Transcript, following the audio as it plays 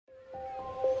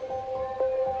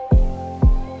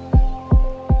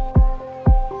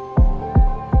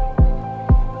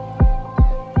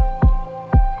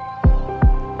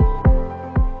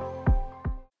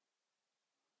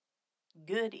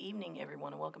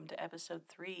everyone, and welcome to episode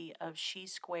 3 of She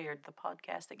Squared, the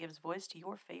podcast that gives voice to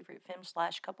your favorite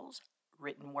fem/couples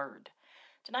written word.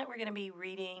 Tonight we're going to be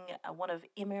reading one of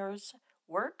Imer's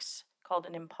works called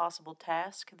An Impossible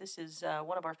Task. This is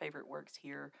one of our favorite works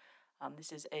here.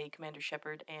 This is a Commander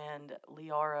Shepard and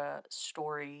Liara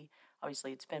story.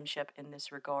 Obviously, it's femshep in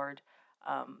this regard.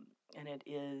 And it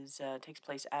takes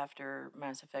place after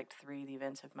Mass Effect 3, the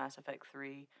events of Mass Effect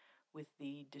 3, with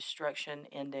the destruction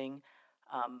ending.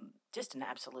 Just an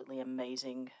absolutely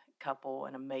amazing couple,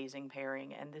 an amazing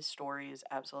pairing, and this story is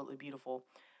absolutely beautiful.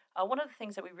 One of the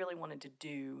things that we really wanted to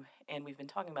do, and we've been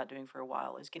talking about doing for a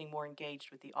while, is getting more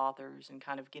engaged with the authors and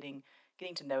kind of getting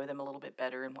to know them a little bit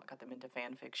better and what got them into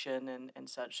fan fiction and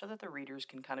such, so that the readers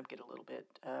can kind of get a little bit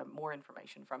more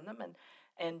information from them,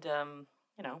 and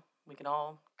we can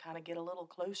all kind of get a little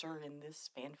closer in this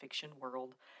fan fiction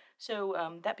world.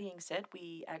 So that being said,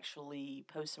 we actually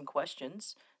posed some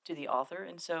questions to the author,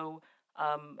 and so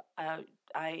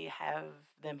I have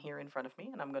them here in front of me,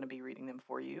 and I'm going to be reading them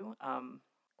for you.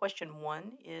 Question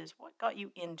 1 is, what got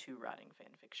you into writing fan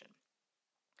fiction?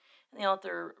 And the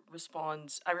author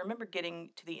responds, I remember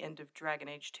getting to the end of Dragon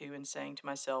Age 2 and saying to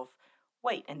myself,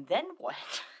 wait, and then what?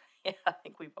 Yeah, I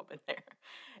think we've all been there.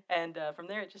 And from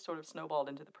there, it just sort of snowballed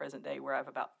into the present day, where I have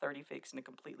about 30 fics and a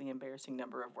completely embarrassing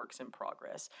number of works in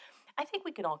progress. I think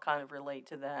we can all kind of relate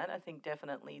to that. I think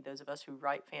definitely those of us who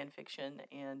write fan fiction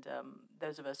and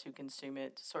those of us who consume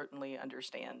it certainly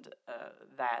understand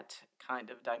that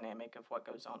kind of dynamic of what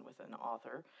goes on with an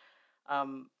author.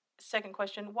 Um, Second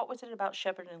question, what was it about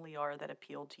Shepard and Liara that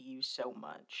appealed to you so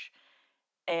much?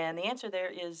 And the answer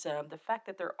there is the fact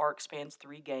that their arc spans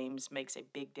 3 games makes a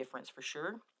big difference for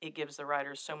sure. It gives the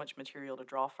writers so much material to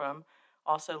draw from.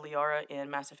 Also, Liara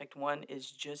in Mass Effect 1 is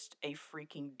just a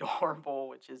freaking adorable,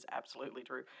 which is absolutely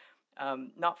true.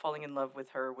 Not falling in love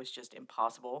with her was just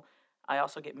impossible. I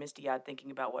also get misty eyed thinking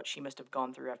about what she must have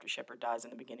gone through after Shepard dies in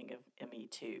the beginning of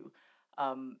ME2.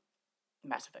 Um,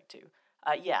 Mass Effect 2.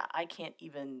 Yeah, I can't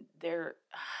even.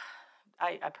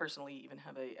 I personally even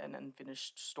have an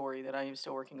unfinished story that I am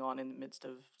still working on in the midst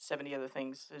of 70 other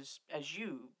things, as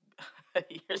you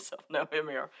yourself know,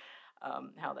 Emir,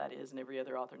 how that is, and every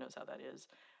other author knows how that is.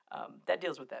 That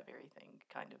deals with that very thing,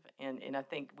 kind of. And I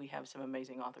think we have some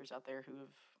amazing authors out there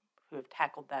who have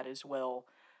tackled that as well,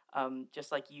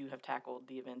 just like you have tackled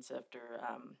the events after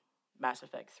Mass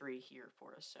Effect 3 here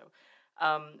for us. So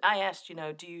I asked, do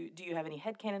you have any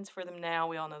headcanons for them now?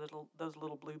 We all know that those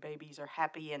little blue babies are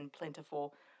happy and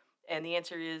plentiful. And the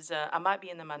answer is I might be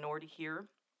in the minority here,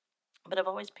 but I've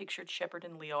always pictured Shepard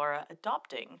and Liara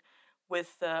adopting.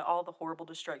 With all the horrible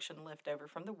destruction left over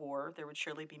from the war, there would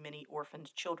surely be many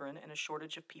orphaned children and a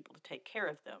shortage of people to take care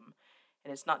of them.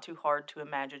 And it's not too hard to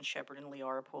imagine Shepard and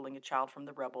Liara pulling a child from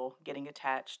the rubble, getting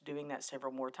attached, doing that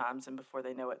several more times, and before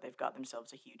they know it, they've got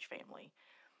themselves a huge family.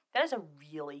 That is a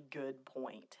really good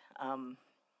point. And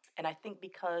I think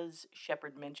because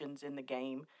Shepard mentions in the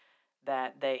game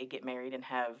that they get married and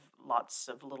have lots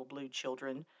of little blue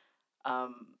children,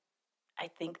 um, I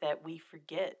think that we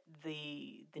forget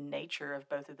the nature of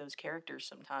both of those characters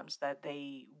sometimes, that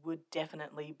they would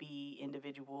definitely be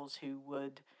individuals who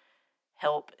would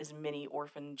help as many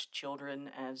orphaned children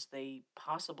as they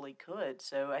possibly could.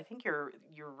 So I think you're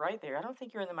right there. I don't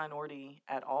think you're in the minority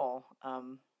at all.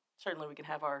 Certainly, we can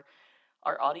have our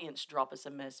audience drop us a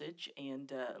message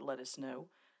and let us know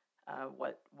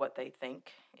what they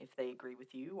think, if they agree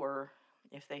with you, or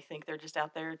if they think they're just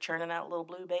out there churning out little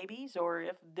blue babies, or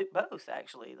if both.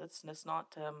 Actually, let's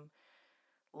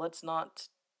not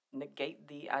negate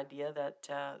the idea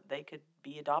that they could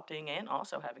be adopting and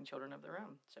also having children of their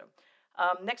own. So,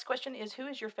 next question is, who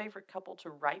is your favorite couple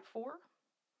to write for?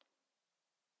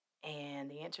 And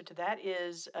the answer to that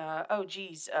is, oh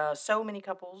geez, so many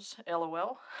couples,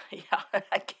 LOL. Yeah,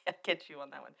 I can't get you on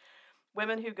that one.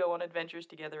 Women who go on adventures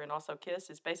together and also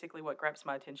kiss is basically what grabs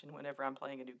my attention whenever I'm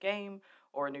playing a new game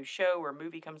or a new show or a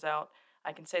movie comes out.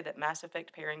 I can say that Mass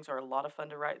Effect pairings are a lot of fun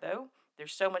to write, though.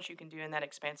 There's so much you can do in that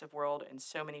expansive world and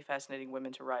so many fascinating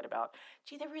women to write about.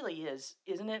 Gee, there really is,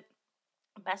 isn't it?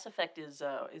 Mass Effect is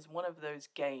one of those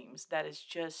games that is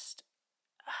just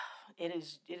it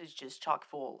is just chock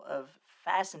full of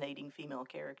fascinating female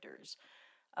characters,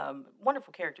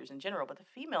 wonderful characters in general, but the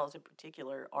females in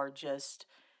particular are just,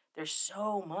 there's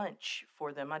so much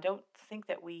for them. I don't think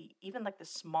that we, even like the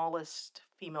smallest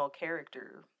female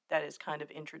character that is kind of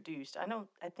introduced,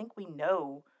 I think we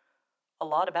know a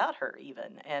lot about her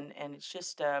even, and it's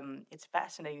just it's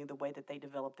fascinating the way that they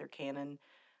develop their canon,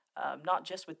 not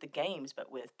just with the games,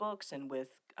 but with books and with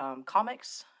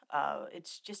comics.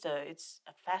 It's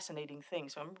a fascinating thing.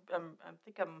 So I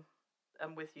think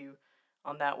I'm with you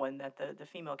on that one, that the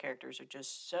female characters are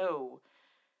just so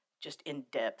just in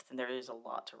depth, and there is a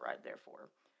lot to ride there for.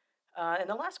 And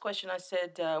the last question I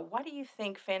said, why do you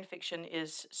think fan fiction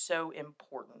is so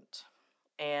important?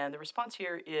 And the response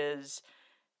here is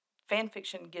fan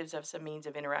fiction gives us a means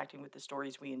of interacting with the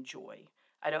stories we enjoy.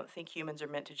 I don't think humans are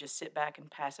meant to just sit back and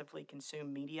passively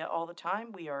consume media all the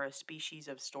time. We are a species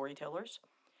of storytellers.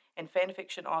 And fan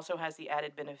fiction also has the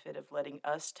added benefit of letting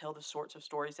us tell the sorts of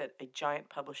stories that a giant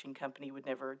publishing company would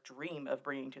never dream of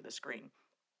bringing to the screen.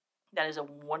 That is a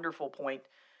wonderful point.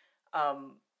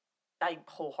 Um, I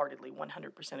wholeheartedly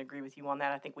 100% agree with you on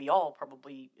that. I think we all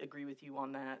probably agree with you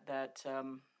on that.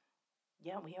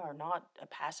 Yeah, we are not a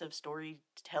passive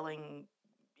storytelling,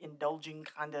 indulging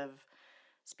kind of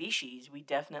species. We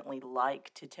definitely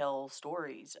like to tell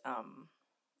stories,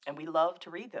 and we love to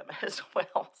read them as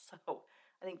well. So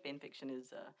I think fan fiction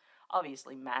is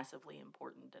obviously massively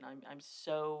important, and I'm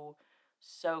so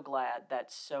glad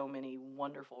that so many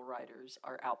wonderful writers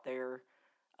are out there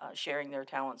sharing their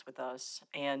talents with us,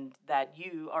 and that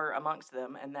you are amongst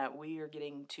them, and that we are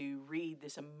getting to read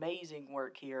this amazing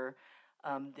work here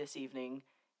this evening,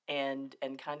 and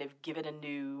kind of give it a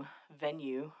new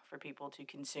venue for people to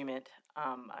consume it.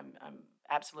 I'm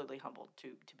absolutely humbled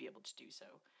to be able to do so.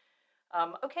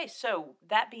 Okay, so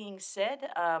that being said,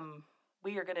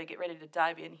 we are going to get ready to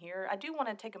dive in here. I do want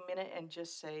to take a minute and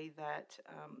just say that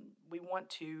we want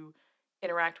to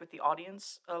interact with the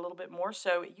audience a little bit more.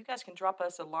 So you guys can drop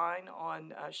us a line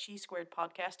on she squared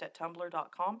podcast at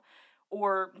tumblr.com,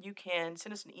 or you can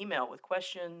send us an email with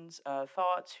questions,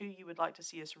 thoughts, who you would like to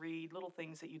see us read, little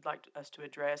things that you'd like us to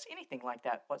address, anything like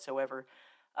that whatsoever.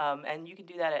 And you can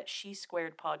do that at she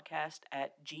squared podcast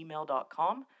at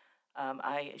gmail.com.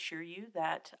 I assure you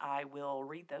that I will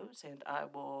read those and I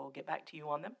will get back to you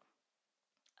on them.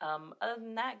 Other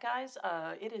than that, guys,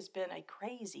 it has been a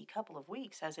crazy couple of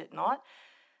weeks, has it not?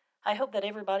 I hope that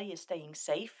everybody is staying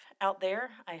safe out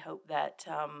there. I hope that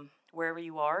wherever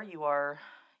you are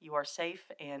safe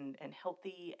and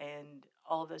healthy, and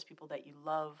all of those people that you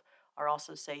love are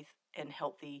also safe and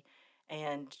healthy.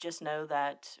 And just know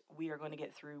that we are going to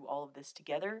get through all of this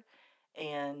together.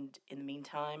 And in the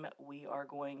meantime, we are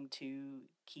going to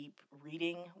keep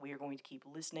reading, we are going to keep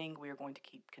listening, we are going to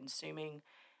keep consuming,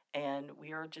 and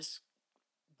we are just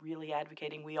really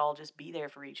advocating we all just be there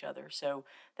for each other. So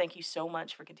thank you so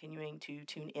much for continuing to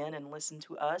tune in and listen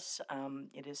to us.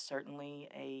 It is certainly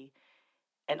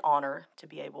an honor to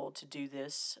be able to do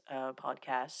this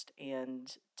podcast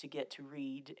and to get to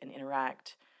read and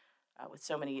interact with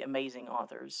so many amazing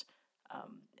authors,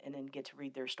 and then get to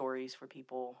read their stories for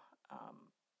people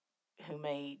who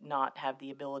may not have the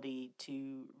ability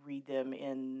to read them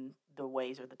in the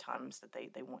ways or the times that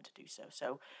they want to do so.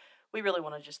 So we really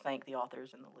want to just thank the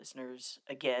authors and the listeners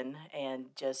again, and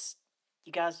just,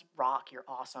 you guys rock, you're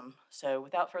awesome. So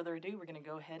without further ado, we're going to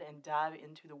go ahead and dive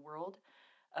into the world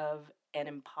of An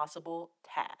Impossible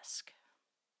Task.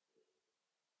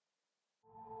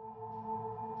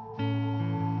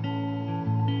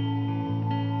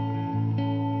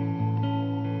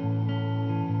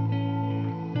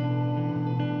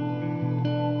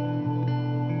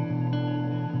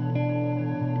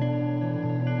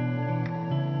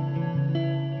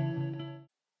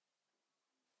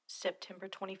 September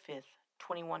 25th,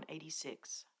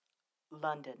 2186,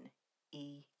 London,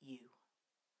 EU.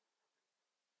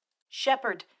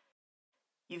 Shepard,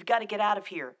 you've got to get out of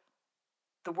here.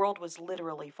 The world was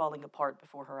literally falling apart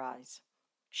before her eyes.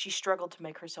 She struggled to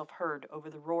make herself heard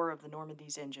over the roar of the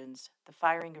Normandy's engines, the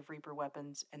firing of Reaper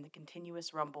weapons, and the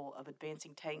continuous rumble of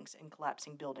advancing tanks and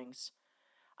collapsing buildings.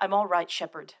 I'm all right,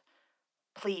 Shepard.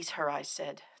 Please, her eyes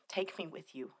said, take me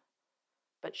with you.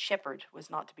 But Shepard was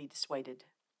not to be dissuaded.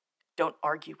 Don't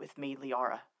argue with me,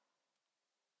 Liara.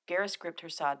 Garrus gripped her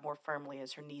side more firmly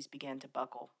as her knees began to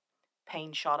buckle.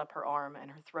 Pain shot up her arm,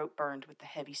 and her throat burned with the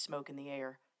heavy smoke in the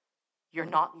air. You're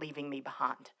not leaving me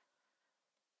behind.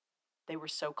 They were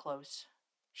so close.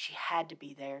 She had to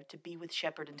be there, to be with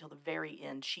Shepard until the very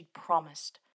end. She'd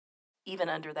promised. Even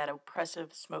under that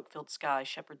oppressive, smoke-filled sky,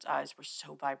 Shepard's eyes were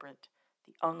so vibrant,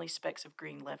 the only specks of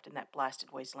green left in that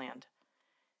blasted wasteland.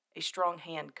 A strong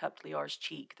hand cupped Liara's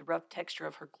cheek, the rough texture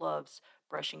of her gloves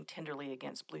brushing tenderly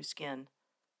against blue skin.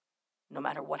 No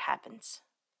matter what happens,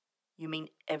 you mean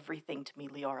everything to me,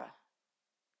 Liara.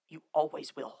 You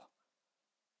always will.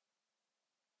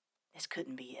 This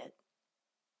couldn't be it.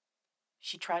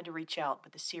 She tried to reach out,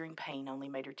 but the searing pain only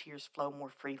made her tears flow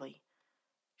more freely.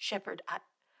 Shepard,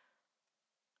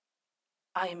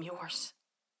 I am yours.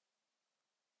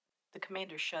 The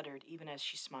commander shuddered even as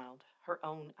she smiled, her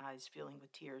own eyes filling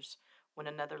with tears, when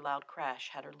another loud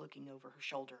crash had her looking over her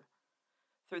shoulder.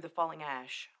 Through the falling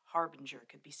ash, Harbinger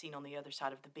could be seen on the other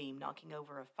side of the beam, knocking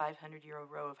over a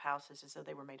 500-year-old row of houses as though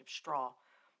they were made of straw,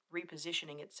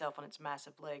 repositioning itself on its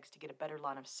massive legs to get a better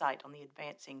line of sight on the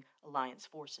advancing Alliance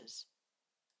forces.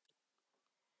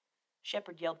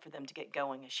 Shepard yelled for them to get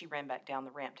going as she ran back down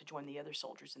the ramp to join the other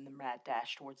soldiers in the mad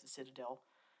dash towards the Citadel.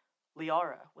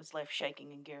 Liara was left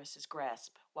shaking in Garrus's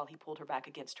grasp while he pulled her back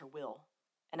against her will,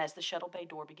 and as the shuttle bay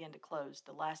door began to close,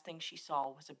 the last thing she saw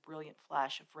was a brilliant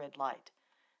flash of red light.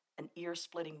 An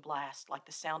ear-splitting blast, like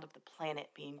the sound of the planet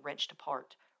being wrenched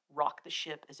apart, rocked the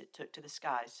ship as it took to the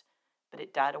skies, but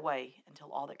it died away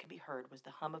until all that could be heard was the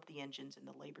hum of the engines and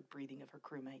the labored breathing of her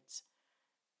crewmates.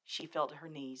 She fell to her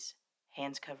knees,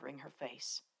 hands covering her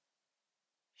face.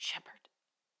 Shepard.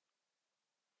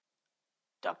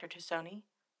 Dr. Tassoni?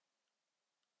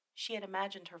 She had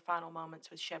imagined her final moments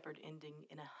with Shepard ending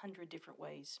in 100 different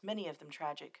ways, many of them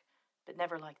tragic, but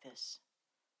never like this.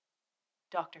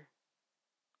 Doctor.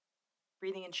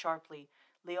 Breathing in sharply,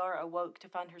 Liara awoke to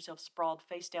find herself sprawled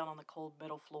face down on the cold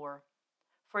metal floor.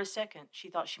 For a second, she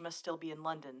thought she must still be in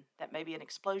London, that maybe an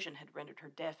explosion had rendered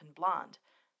her deaf and blind,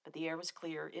 but the air was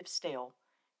clear, if stale,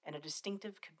 and a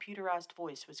distinctive computerized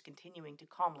voice was continuing to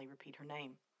calmly repeat her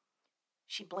name.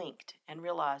 She blinked and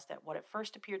realized that what at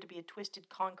first appeared to be a twisted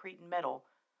concrete and metal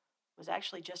was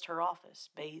actually just her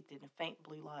office, bathed in a faint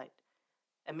blue light.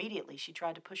 Immediately, she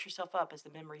tried to push herself up as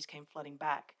the memories came flooding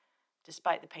back.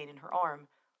 Despite the pain in her arm,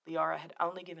 Liara had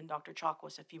only given Dr.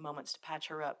 Chakwas a few moments to patch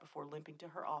her up before limping to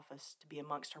her office to be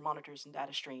amongst her monitors and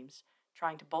data streams,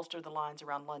 trying to bolster the lines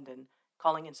around London,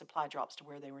 calling in supply drops to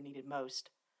where they were needed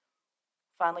most.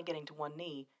 Finally getting to one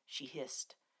knee, she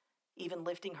hissed. Even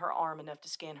lifting her arm enough to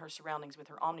scan her surroundings with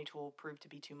her Omni-tool proved to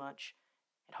be too much.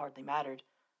 It hardly mattered.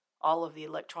 All of the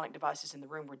electronic devices in the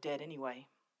room were dead anyway.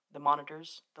 The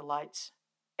monitors, the lights,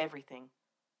 everything.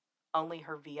 Only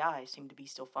her VI seemed to be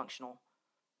still functional.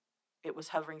 It was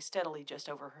hovering steadily just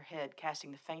over her head,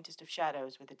 casting the faintest of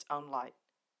shadows with its own light.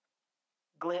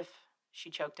 Glyph, she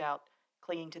choked out,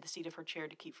 clinging to the seat of her chair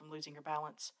to keep from losing her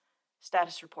balance.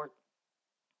 Status report.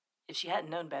 If she hadn't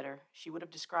known better, she would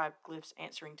have described Glyph's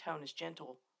answering tone as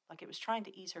gentle, like it was trying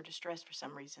to ease her distress for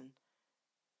some reason.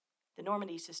 The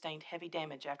Normandy sustained heavy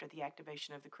damage after the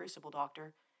activation of the Crucible,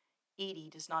 Doctor. Edie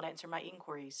does not answer my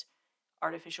inquiries.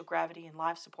 Artificial gravity and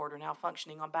life support are now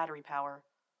functioning on battery power.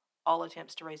 All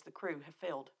attempts to raise the crew have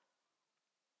failed.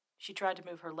 She tried to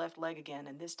move her left leg again,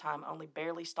 and this time only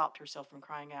barely stopped herself from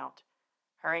crying out.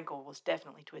 Her ankle was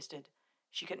definitely twisted.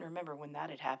 She couldn't remember when that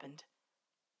had happened.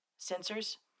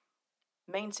 Sensors?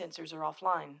 Main sensors are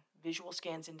offline. Visual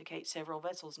scans indicate several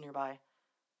vessels nearby.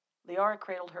 Liara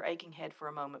cradled her aching head for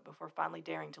a moment before finally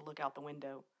daring to look out the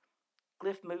window.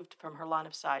 Glyph moved from her line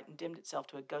of sight and dimmed itself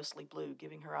to a ghostly blue,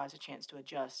 giving her eyes a chance to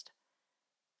adjust.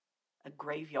 A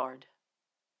graveyard.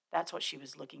 That's what she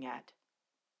was looking at.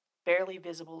 Barely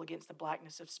visible against the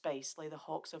blackness of space lay the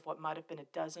hulks of what might have been a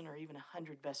dozen or even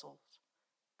 100 vessels.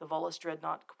 The Volus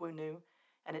dreadnought Kwunu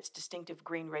and its distinctive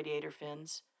green radiator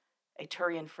fins, a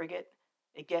Turian frigate,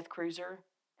 a Geth cruiser,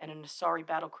 and an Asari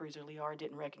battlecruiser Liara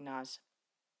didn't recognize.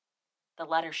 The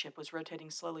latter ship was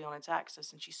rotating slowly on its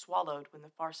axis, and she swallowed when the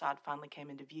far side finally came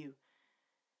into view.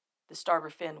 The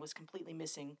starboard fin was completely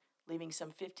missing, leaving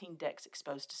some 15 decks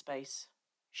exposed to space.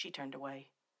 She turned away.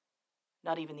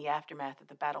 Not even the aftermath of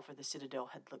the battle for the Citadel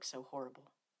had looked so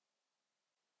horrible.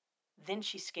 Then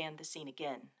she scanned the scene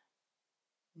again.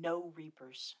 No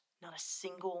Reapers, not a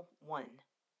single one.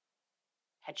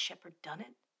 Had Shepard done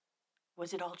it?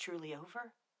 Was it all truly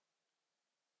over?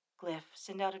 Glyph,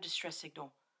 send out a distress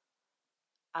signal.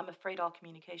 I'm afraid all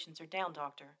communications are down,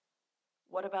 Doctor.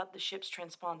 What about the ship's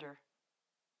transponder?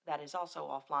 That is also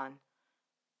offline.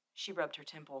 She rubbed her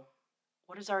temple.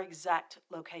 What is our exact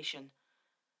location?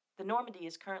 The Normandy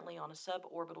is currently on a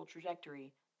suborbital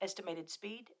trajectory. Estimated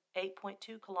speed,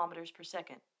 8.2 kilometers per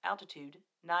second. Altitude,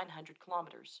 900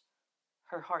 kilometers.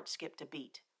 Her heart skipped a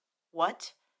beat.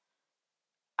 What?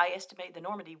 I estimate the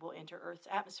Normandy will enter Earth's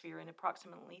atmosphere in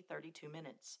approximately 32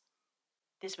 minutes.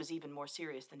 This was even more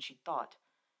serious than she'd thought.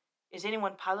 Is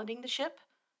anyone piloting the ship?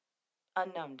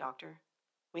 Unknown, Doctor.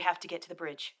 We have to get to the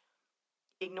bridge.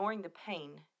 Ignoring the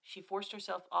pain, she forced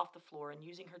herself off the floor and,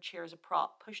 using her chair as a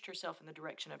prop, pushed herself in the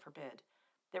direction of her bed.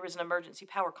 There was an emergency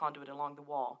power conduit along the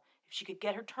wall. If she could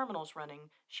get her terminals running,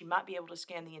 she might be able to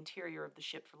scan the interior of the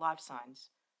ship for life signs.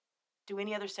 Do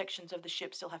any other sections of the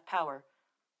ship still have power?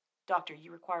 Doctor,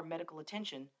 you require medical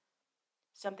attention.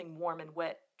 Something warm and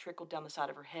wet trickled down the side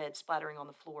of her head, splattering on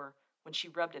the floor. When she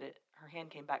rubbed at it, her hand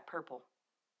came back purple.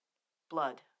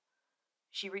 Blood.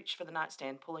 She reached for the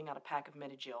nightstand, pulling out a pack of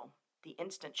Medigel. The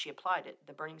instant she applied it,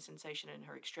 the burning sensation in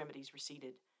her extremities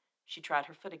receded. She tried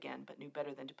her foot again, but knew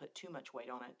better than to put too much weight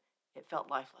on it. It felt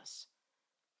lifeless.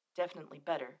 Definitely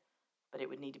better, but it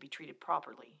would need to be treated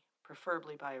properly,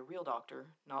 preferably by a real doctor,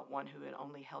 not one who had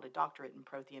only held a doctorate in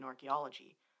Prothean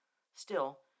archaeology.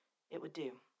 Still, it would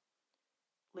do.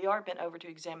 Liara bent over to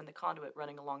examine the conduit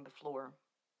running along the floor.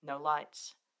 No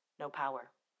lights, no power.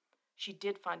 She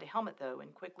did find a helmet, though,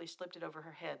 and quickly slipped it over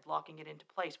her head, locking it into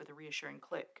place with a reassuring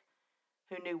click.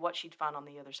 Who knew what she'd find on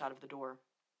the other side of the door?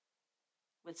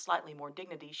 With slightly more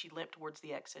dignity, she limped towards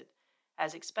the exit.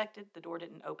 As expected, the door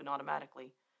didn't open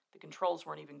automatically. The controls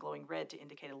weren't even glowing red to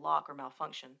indicate a lock or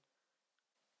malfunction.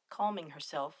 Calming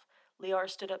herself, Liara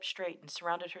stood up straight and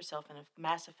surrounded herself in a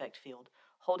Mass Effect field,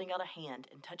 holding out a hand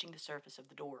and touching the surface of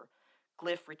the door.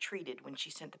 Glyph retreated when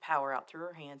she sent the power out through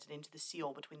her hands and into the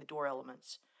seal between the door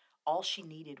elements. All she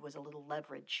needed was a little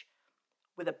leverage.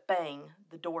 With a bang,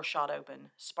 the door shot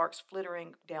open, sparks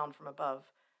flittering down from above.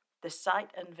 The sight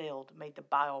unveiled made the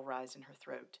bile rise in her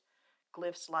throat.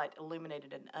 Glyph's light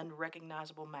illuminated an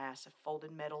unrecognizable mass of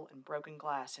folded metal and broken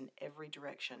glass in every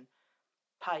direction.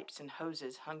 Pipes and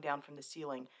hoses hung down from the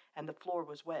ceiling, and the floor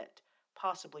was wet,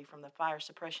 possibly from the fire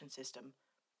suppression system.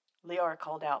 Liara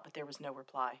called out, but there was no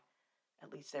reply.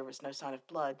 At least there was no sign of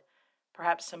blood.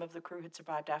 Perhaps some of the crew had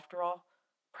survived after all.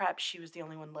 Perhaps she was the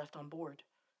only one left on board.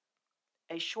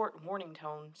 A short warning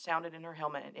tone sounded in her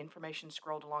helmet and information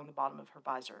scrolled along the bottom of her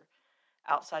visor.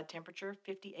 Outside temperature,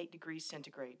 58 degrees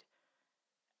centigrade.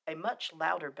 A much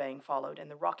louder bang followed,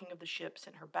 and the rocking of the ship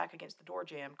sent her back against the door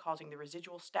jamb, causing the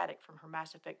residual static from her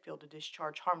Mass Effect field to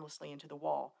discharge harmlessly into the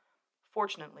wall.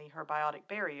 Fortunately, her biotic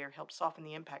barrier helped soften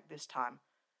the impact this time.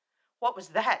 What was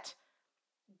that?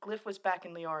 Glyph was back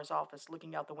in Liara's office,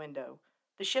 looking out the window.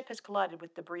 The ship has collided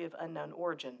with debris of unknown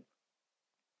origin.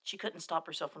 She couldn't stop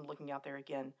herself from looking out there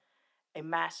again. A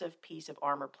massive piece of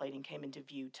armor plating came into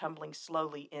view, tumbling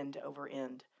slowly end over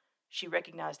end. She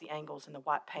recognized the angles in the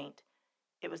white paint.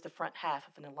 It was the front half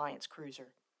of an Alliance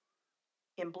cruiser.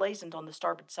 Emblazoned on the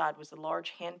starboard side was the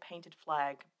large hand-painted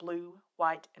flag, blue,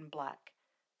 white, and black.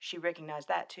 She recognized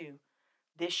that, too.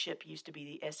 This ship used to be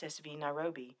the SSV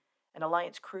Nairobi, an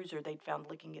Alliance cruiser they'd found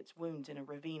licking its wounds in a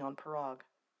ravine on Parag.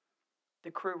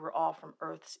 The crew were all from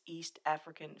Earth's East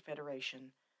African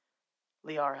Federation.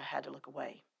 Liara had to look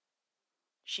away.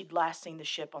 She'd last seen the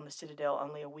ship on the Citadel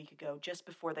only a week ago, just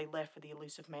before they left for the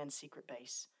Elusive Man's secret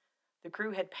base. The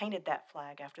crew had painted that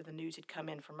flag after the news had come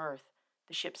in from Earth.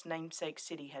 The ship's namesake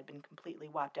city had been completely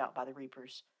wiped out by the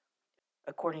Reapers.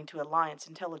 According to Alliance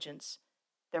intelligence,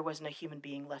 there wasn't a human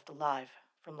being left alive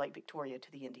from Lake Victoria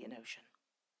to the Indian Ocean.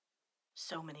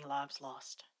 So many lives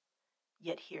lost.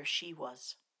 Yet here she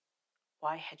was.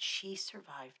 Why had she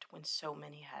survived when so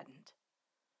many hadn't?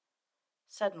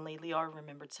 Suddenly, Liara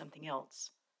remembered something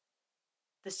else.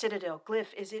 The Citadel,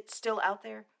 Glyph, is it still out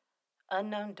there?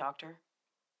 Unknown, Doctor.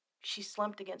 She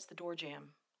slumped against the door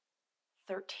jamb.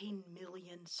 13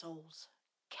 million souls.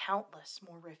 Countless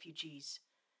more refugees.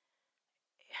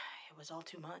 It was all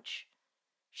too much.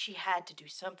 She had to do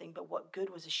something, but what good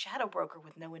was a shadow broker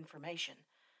with no information?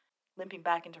 Limping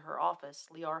back into her office,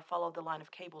 Liara followed the line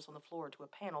of cables on the floor to a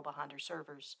panel behind her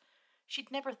servers. She'd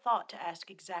never thought to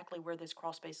ask exactly where this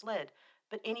crawlspace led,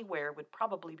 but anywhere would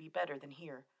probably be better than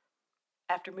here.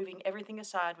 After moving everything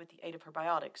aside with the aid of her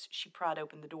biotics, she pried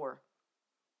open the door.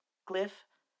 Glyph.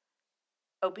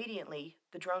 Obediently,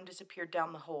 the drone disappeared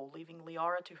down the hole, leaving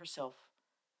Liara to herself.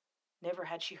 Never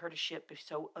had she heard a ship be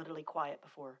so utterly quiet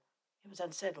before. It was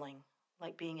unsettling,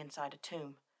 like being inside a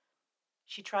tomb.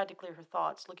 She tried to clear her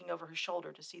thoughts, looking over her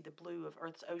shoulder to see the blue of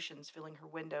Earth's oceans filling her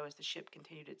window as the ship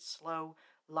continued its slow,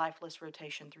 lifeless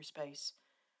rotation through space.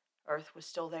 Earth was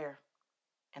still there,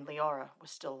 and Liara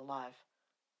was still alive.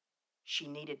 She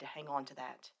needed to hang on to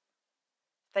that.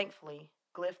 Thankfully,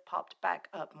 Glyph popped back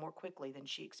up more quickly than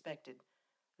she expected.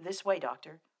 This way,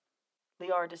 Doctor.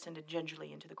 Liara descended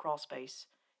gingerly into the crawlspace.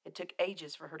 It took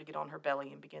ages for her to get on her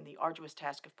belly and begin the arduous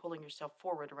task of pulling herself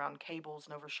forward around cables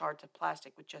and over shards of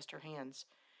plastic with just her hands.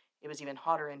 It was even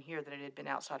hotter in here than it had been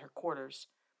outside her quarters.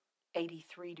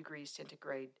 83 degrees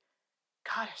centigrade.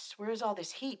 Goddess, where is all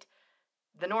this heat?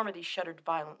 The Normandy shuddered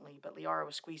violently, but Liara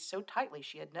was squeezed so tightly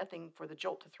she had nothing for the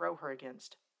jolt to throw her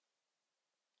against.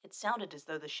 It sounded as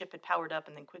though the ship had powered up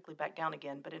and then quickly back down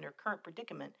again, but in her current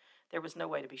predicament, there was no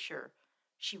way to be sure.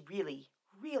 She really,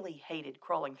 really hated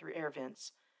crawling through air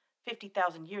vents.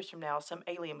 50,000 years from now, some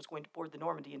alien was going to board the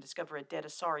Normandy and discover a dead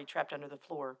Asari trapped under the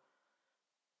floor.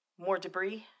 More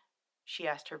debris? She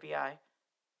asked her VI.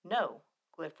 No,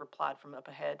 Glyph replied from up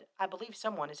ahead. I believe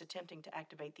someone is attempting to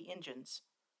activate the engines.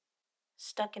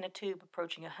 Stuck in a tube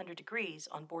approaching 100 degrees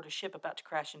on board a ship about to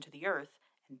crash into the Earth,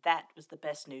 and that was the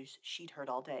best news she'd heard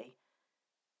all day.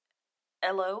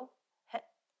 Hello?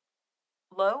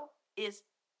 Lo, is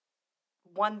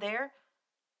one there?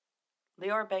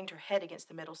 Liara banged her head against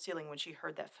the metal ceiling when she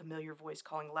heard that familiar voice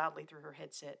calling loudly through her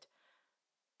headset.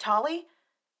 Tolly?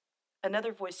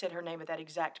 Another voice said her name at that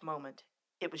exact moment.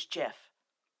 It was Jeff.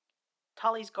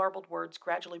 Tolly's garbled words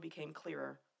gradually became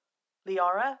clearer.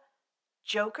 Liara?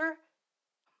 Joker?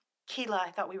 Keela,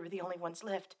 I thought we were the only ones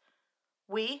left.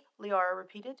 We? Liara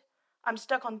repeated. I'm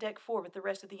stuck on deck 4 with the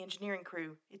rest of the engineering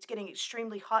crew. It's getting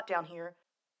extremely hot down here.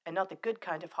 And not the good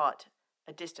kind of hot,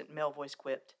 a distant male voice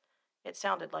quipped. It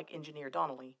sounded like Engineer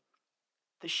Donnelly.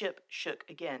 The ship shook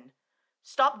again.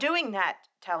 Stop doing that,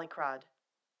 Tally cried.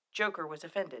 Joker was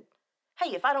offended.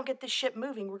 Hey, if I don't get this ship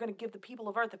moving, we're going to give the people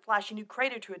of Earth a flashy new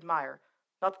crater to admire.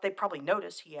 Not that they'd probably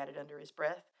notice, he added under his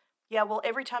breath. Yeah, well,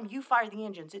 every time you fire the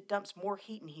engines, it dumps more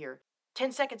heat in here.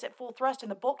 10 seconds at full thrust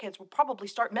and the bulkheads will probably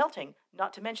start melting,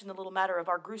 not to mention the little matter of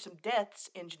our gruesome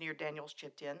deaths, Engineer Daniels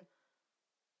chipped in.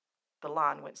 The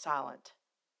line went silent.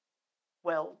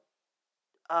 Well,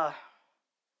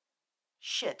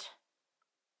 shit.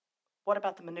 What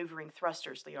about the maneuvering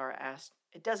thrusters, Liara asked.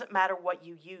 It doesn't matter what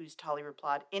you use, Tolly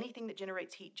replied. Anything that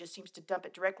generates heat just seems to dump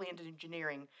it directly into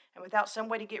engineering, and without some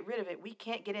way to get rid of it, we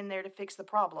can't get in there to fix the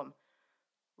problem.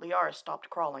 Liara stopped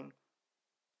crawling.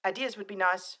 Ideas would be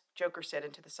nice, Joker said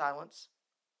into the silence.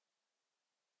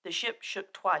 The ship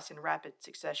shook twice in rapid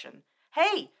succession.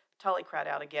 Hey! Tolly cried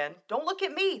out again. Don't look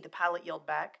at me, the pilot yelled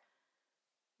back.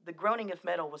 The groaning of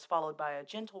metal was followed by a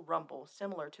gentle rumble,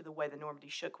 similar to the way the Normandy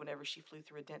shook whenever she flew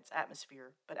through a dense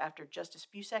atmosphere, but after just a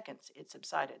few seconds, it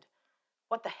subsided.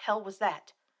 What the hell was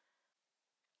that?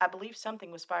 I believe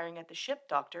something was firing at the ship,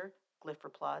 Doctor, Glyph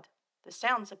replied. The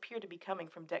sounds appear to be coming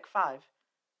from deck 5.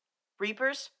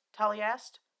 Reapers? Tolly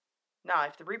asked. Nah,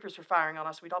 if the Reapers were firing on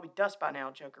us, we'd all be dust by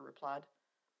now, Joker replied.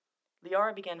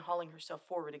 Liara began hauling herself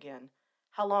forward again.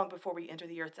 How long before we enter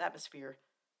the Earth's atmosphere?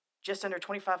 Just under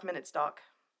 25 minutes, Doc.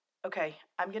 Okay,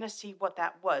 I'm going to see what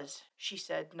that was, she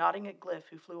said, nodding at Glyph,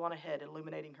 who flew on ahead,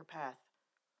 illuminating her path.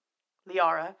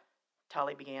 Liara,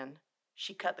 Tolly began.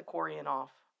 She cut the Quarian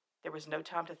off. There was no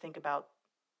time to think about...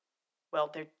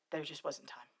 Well, there just wasn't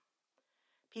time.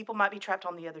 People might be trapped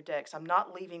on the other decks. I'm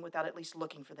not leaving without at least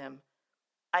looking for them.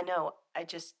 I know,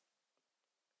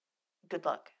 Good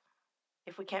luck.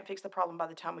 If we can't fix the problem by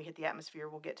the time we hit the atmosphere,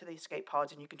 we'll get to the escape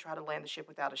pods and you can try to land the ship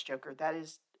without us, Joker. That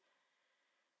is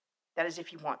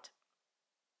if you want.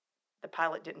 The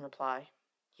pilot didn't reply.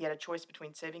 He had a choice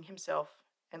between saving himself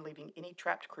and leaving any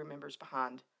trapped crew members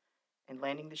behind, and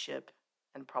landing the ship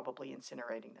and probably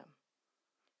incinerating them.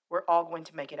 We're all going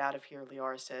to make it out of here,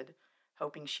 Liara said,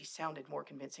 hoping she sounded more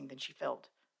convincing than she felt.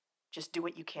 Just do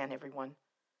what you can, everyone.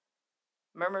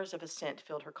 Murmurs of assent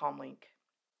filled her comlink.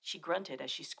 She grunted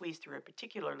as she squeezed through a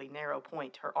particularly narrow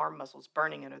point, her arm muscles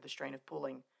burning under the strain of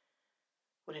pulling.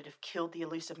 Would it have killed the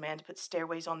elusive man to put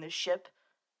stairways on this ship?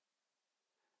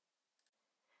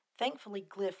 Thankfully,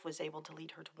 Glyph was able to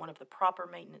lead her to one of the proper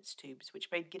maintenance tubes, which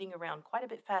made getting around quite a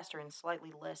bit faster and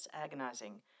slightly less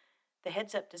agonizing. The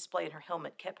heads-up display in her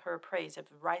helmet kept her appraised of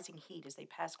the rising heat as they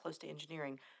passed close to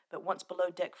engineering, but once below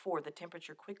deck 4, the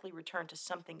temperature quickly returned to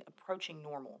something approaching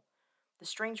normal. The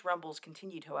strange rumbles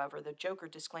continued, however, though Joker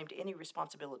disclaimed any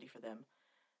responsibility for them.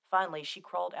 Finally, she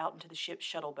crawled out into the ship's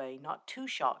shuttle bay, not too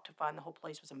shocked to find the whole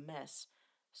place was a mess.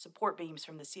 Support beams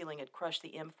from the ceiling had crushed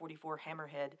the M44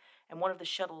 Hammerhead and one of the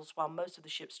shuttles, while most of the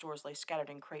ship's stores lay scattered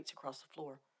in crates across the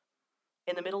floor.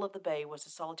 In the middle of the bay was a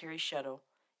solitary shuttle,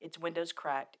 its windows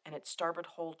cracked and its starboard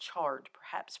hull charred,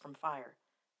 perhaps from fire.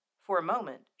 For a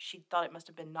moment, she'd thought it must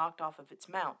have been knocked off of its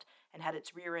mount and had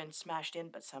its rear end smashed in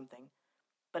by something.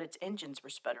 But its engines were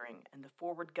sputtering, and the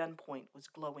forward gun point was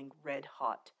glowing red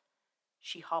hot.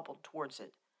 She hobbled towards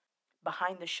it.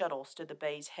 Behind the shuttle stood the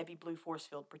bay's heavy blue force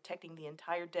field, protecting the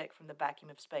entire deck from the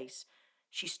vacuum of space.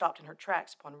 She stopped in her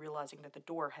tracks upon realizing that the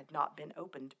door had not been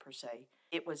opened, per se.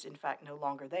 It was, in fact, no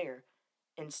longer there.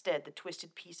 Instead, the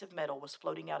twisted piece of metal was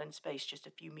floating out in space just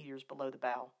a few meters below the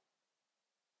bow.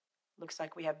 Looks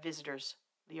like we have visitors,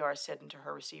 Liara said into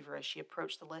her receiver as she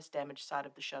approached the less damaged side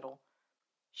of the shuttle.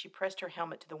 She pressed her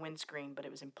helmet to the windscreen, but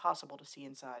it was impossible to see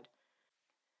inside.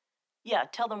 Yeah,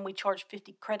 tell them we charge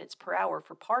 50 credits per hour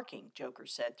for parking, Joker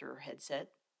said through her headset.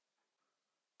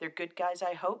 They're good guys,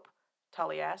 I hope?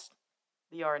 Tolly asked.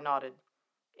 Liara nodded.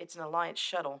 It's an Alliance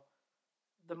shuttle.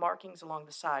 The markings along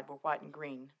the side were white and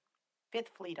green. 5th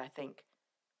Fleet, I think.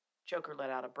 Joker let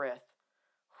out a breath.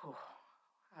 Whew.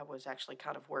 I was actually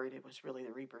kind of worried it was really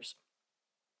the Reapers.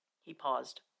 He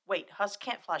paused. Wait, Husks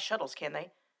can't fly shuttles, can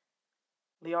they?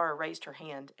 Liara raised her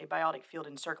hand, a biotic field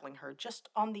encircling her, just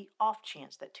on the off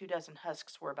chance that 24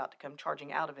 Husks were about to come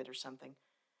charging out of it or something.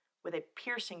 With a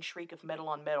piercing shriek of metal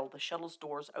on metal, the shuttle's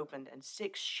doors opened and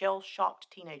 6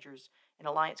 shell-shocked teenagers in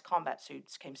Alliance combat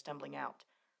suits came stumbling out.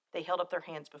 They held up their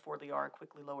hands before Liara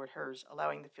quickly lowered hers,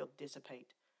 allowing the field to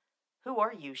dissipate. "Who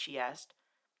are you?" she asked.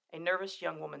 A nervous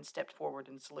young woman stepped forward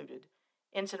and saluted.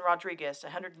 "Ensign Rodriguez,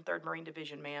 103rd Marine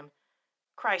Division, ma'am."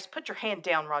 "Christ, put your hand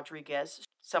down, Rodriguez,"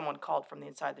 someone called from the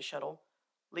inside the shuttle.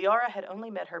 Liara had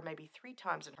only met her maybe 3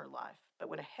 times in her life, but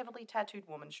when a heavily tattooed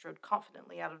woman strode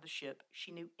confidently out of the ship,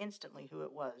 she knew instantly who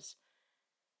it was.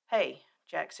 "Hey,"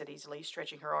 Jack said easily,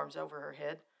 stretching her arms over her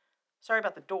head. "Sorry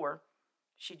about the door."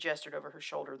 She gestured over her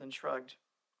shoulder, then shrugged.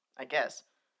 "I guess."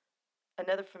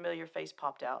 Another familiar face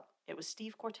popped out. It was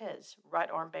Steve Cortez, right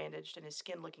arm bandaged and his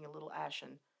skin looking a little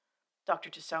ashen. "Dr.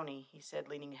 Tassoni," he said,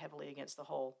 leaning heavily against the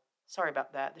hull. "Sorry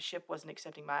about that. The ship wasn't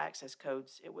accepting my access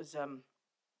codes. It was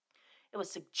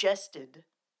suggested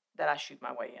that I shoot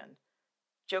my way in."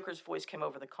 Joker's voice came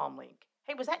over the comm link.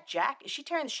 "Hey, was that Jack? Is she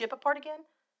tearing the ship apart again?"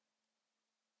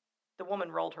 The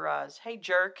woman rolled her eyes. "Hey,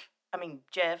 Jeff.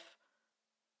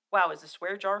 Wow, is the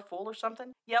swear jar full or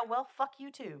something?" "Yeah, well, fuck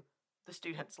you too." The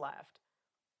students laughed.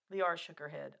 Liara shook her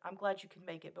head. "I'm glad you could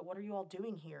make it, but what are you all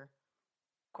doing here?"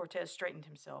 Cortez straightened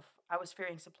himself. "I was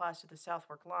ferrying supplies to the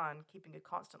Southwark line, keeping a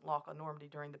constant lock on Normandy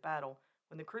during the battle.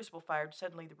 When the Crucible fired,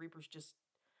 suddenly the Reapers just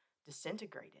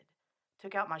disintegrated.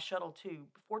 Took out my shuttle, too.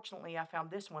 Fortunately, I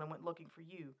found this one and went looking for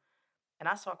you. And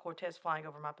I saw Cortez flying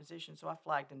over my position, so I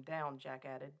flagged him down," Jack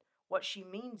added. "What she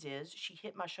means is she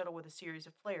hit my shuttle with a series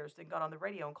of flares, then got on the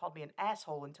radio and called me an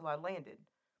asshole until I landed."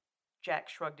 Jack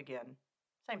shrugged again.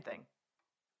 "Same thing."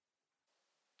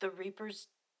 "The Reapers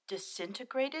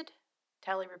disintegrated?"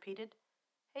 Tally repeated.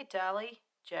 "Hey, Tally,"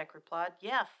 Jack replied.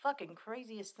 "Yeah, fucking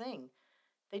craziest thing.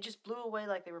 They just blew away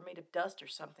like they were made of dust or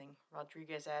something,"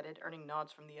 Rodriguez added, earning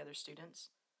nods from the other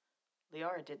students.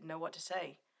 Liara didn't know what to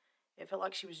say. It felt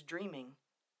like she was dreaming.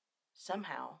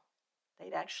 Somehow,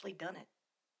 they'd actually done it.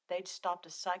 They'd stopped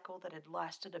a cycle that had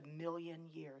lasted 1,000,000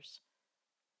 years.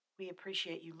 "We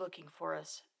appreciate you looking for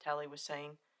us," Tally was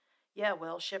saying. "Yeah,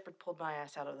 well, Shepard pulled my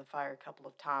ass out of the fire a couple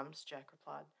of times," Jack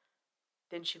replied.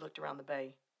 Then she looked around the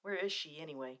bay. "Where is she,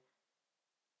 anyway?"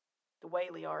 The way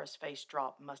Liara's face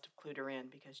dropped must have clued her in,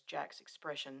 because Jack's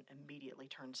expression immediately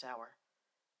turned sour.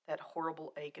 That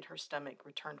horrible ache in her stomach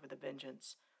returned with a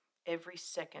vengeance. Every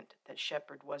second that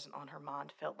Shepard wasn't on her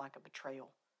mind felt like a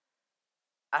betrayal.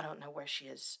 "I don't know where she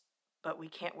is, but we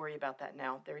can't worry about that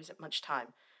now. There isn't much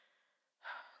time."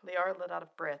 Liara let out a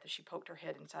breath as she poked her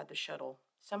head inside the shuttle.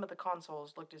 Some of the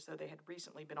consoles looked as though they had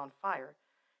recently been on fire.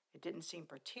 It didn't seem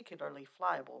particularly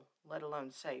flyable, let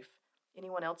alone safe.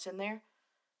 "Anyone else in there?"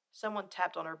 Someone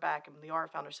tapped on her back, and Liara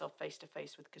found herself face to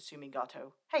face with Kasumi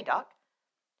Gato. "Hey, Doc."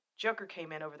 Joker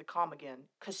came in over the comm again.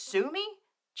 "Kasumi?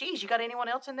 Geez, you got anyone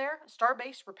else in there? A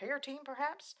Starbase repair team,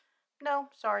 perhaps?" "No,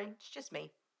 sorry, it's just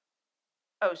me."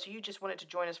 "Oh, so you just wanted to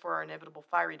join us for our inevitable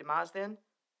fiery demise, then?"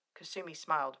 Kasumi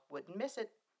smiled. "Wouldn't miss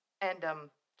it.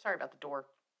 And, sorry about the door."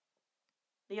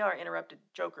 Liara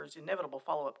interrupted Joker's inevitable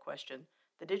follow-up question.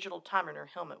 The digital timer in her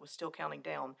helmet was still counting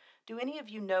down. "Do any of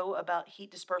you know about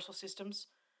heat dispersal systems?"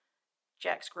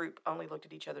 Jack's group only looked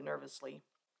at each other nervously.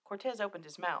 Cortez opened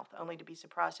his mouth, only to be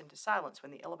surprised into silence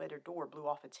when the elevator door blew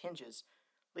off its hinges.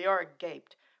 Liara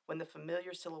gaped when the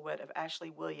familiar silhouette of Ashley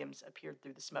Williams appeared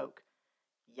through the smoke.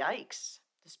 "Yikes,"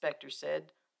 the Spectre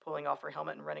said, pulling off her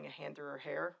helmet and running a hand through her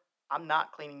hair. "I'm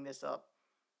not cleaning this up."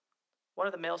 One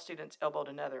of the male students elbowed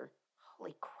another.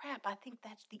 "Holy crap, I think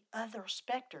that's the other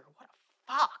Spectre. What a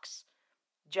fox!"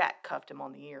 Jack cuffed him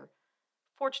on the ear.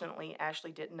 Fortunately,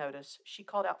 Ashley didn't notice. She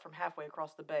called out from halfway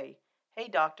across the bay. "Hey,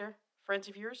 Doctor. Friends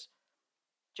of yours?"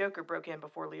 Joker broke in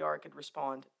before Liara could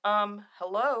respond.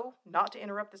 Hello? Not to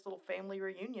interrupt this little family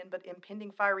reunion, but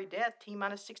impending fiery death,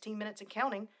 T-minus 16 minutes and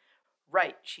counting."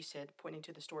 "Right," she said, pointing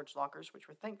to the storage lockers, which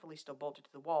were thankfully still bolted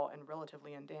to the wall and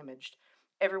relatively undamaged.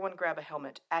 "Everyone grab a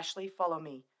helmet. Ashley, follow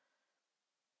me."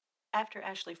 After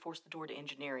Ashley forced the door to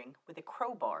engineering, with a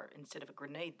crowbar instead of a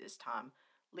grenade this time,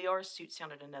 Liara's suit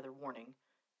sounded another warning.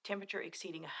 Temperature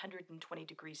exceeding 120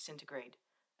 degrees centigrade.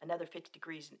 Another 50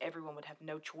 degrees and everyone would have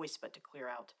no choice but to clear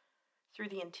out. Through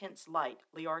the intense light,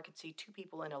 Liara could see 2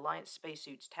 people in Alliance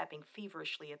spacesuits tapping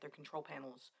feverishly at their control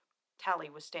panels. Tally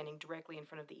was standing directly in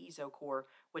front of the Ezo core,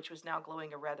 which was now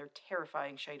glowing a rather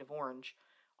terrifying shade of orange.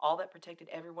 All that protected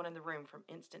everyone in the room from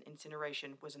instant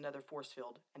incineration was another force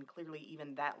field, and clearly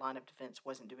even that line of defense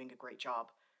wasn't doing a great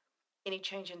job. "Any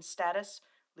change in status?"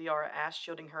 Liara asked,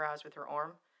 shielding her eyes with her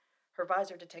arm. Her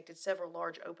visor detected several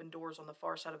large open doors on the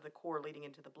far side of the core leading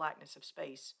into the blackness of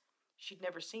space. She'd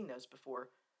never seen those before.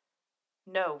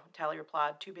 "No," Tally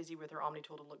replied, too busy with her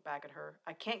Omnitool to look back at her.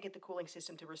 "I can't get the cooling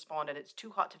system to respond, and it's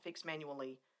too hot to fix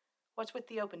manually." "What's with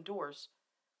the open doors?"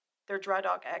 They're dry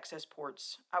dock access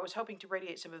ports. I was hoping to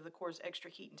radiate some of the core's extra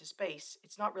heat into space.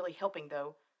 It's not really helping,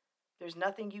 though. There's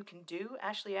nothing you can do?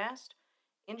 Ashley asked.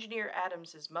 Engineer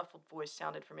Adams's muffled voice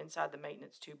sounded from inside the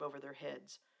maintenance tube over their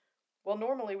heads. Well,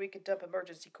 normally we could dump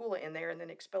emergency coolant in there and then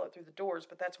expel it through the doors,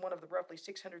 but that's one of the roughly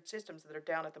 600 systems that are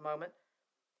down at the moment.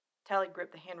 Tally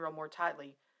gripped the handrail more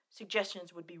tightly.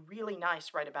 Suggestions would be really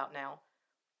nice right about now.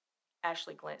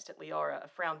 Ashley glanced at Liara, a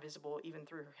frown visible even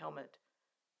through her helmet.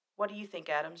 What do you think,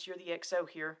 Adams? You're the XO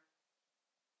here.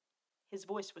 His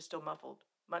voice was still muffled.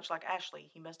 Much like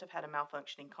Ashley, he must have had a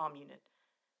malfunctioning comm unit.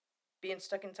 Being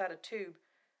stuck inside a tube,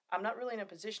 I'm not really in a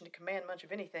position to command much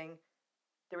of anything.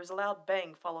 There was a loud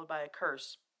bang followed by a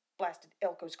curse. Blasted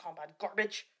Elko's combat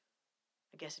garbage!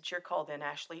 I guess it's your call then,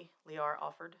 Ashley, Liara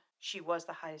offered. She was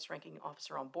the highest ranking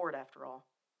officer on board, after all.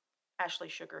 Ashley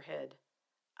shook her head.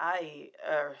 I,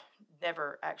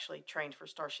 never actually trained for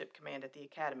Starship Command at the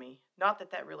Academy. Not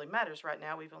that that really matters right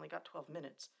now, we've only got 12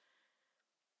 minutes.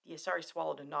 The Asari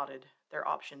swallowed and nodded. Their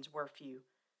options were few.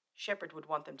 Shepard would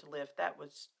want them to live, that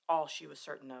was all she was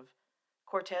certain of.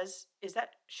 Cortez, is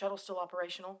that shuttle still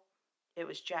operational? It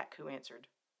was Jack who answered.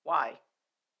 Why?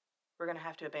 We're going to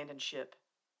have to abandon ship.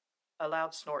 A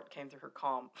loud snort came through her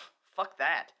comm. Fuck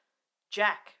that.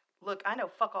 Jack, look, I know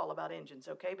fuck all about engines,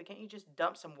 okay, but can't you just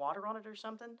dump some water on it or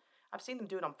something? I've seen them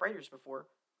do it on freighters before.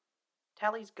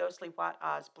 Tally's ghostly white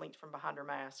eyes blinked from behind her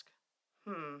mask.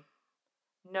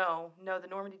 No, the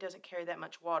Normandy doesn't carry that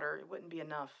much water. It wouldn't be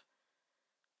enough.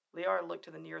 Liara looked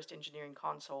to the nearest engineering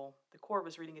console. The core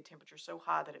was reading a temperature so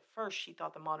high that at first she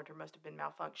thought the monitor must have been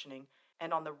malfunctioning,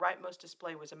 and on the rightmost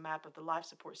display was a map of the life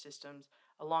support systems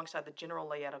alongside the general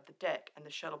layout of the deck and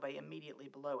the shuttle bay immediately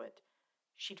below it.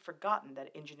 She'd forgotten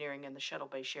that engineering and the shuttle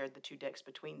bay shared the two decks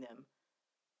between them.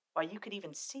 Why, you could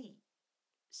even see.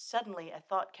 Suddenly, a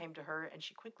thought came to her, and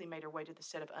she quickly made her way to the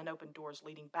set of unopened doors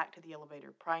leading back to the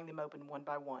elevator, prying them open one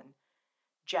by one.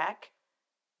 Jack?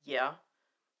 Yeah?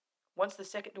 Once the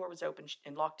second door was open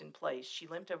and locked in place, she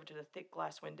limped over to the thick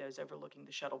glass windows overlooking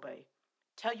the shuttle bay.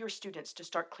 Tell your students to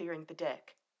start clearing the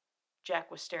deck.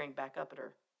 Jack was staring back up at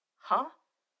her. Huh?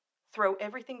 Throw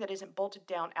everything that isn't bolted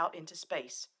down out into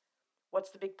space.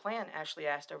 What's the big plan? Ashley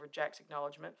asked over Jack's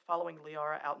acknowledgement, following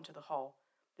Liara out into the hall.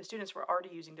 The students were already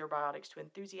using their biotics to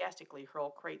enthusiastically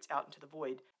hurl crates out into the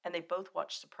void, and they both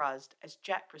watched surprised as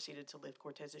Jack proceeded to lift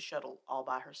Cortez's shuttle all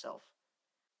by herself.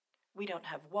 We don't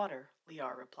have water,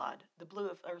 Liara replied, the blue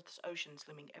of Earth's oceans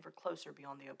looming ever closer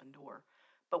beyond the open door.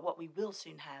 But what we will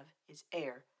soon have is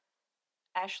air.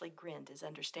 Ashley grinned as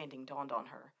understanding dawned on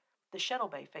her. The shuttle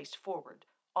bay faced forward.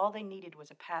 All they needed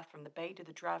was a path from the bay to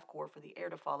the drive core for the air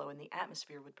to follow, and the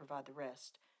atmosphere would provide the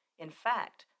rest. In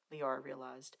fact, Liara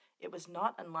realized, it was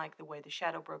not unlike the way the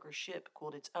Shadow Broker's ship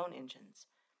cooled its own engines.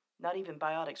 Not even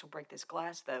biotics will break this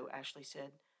glass, though, Ashley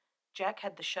said. Jack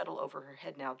had the shuttle over her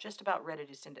head now, just about ready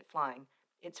to send it flying.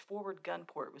 Its forward gun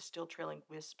port was still trailing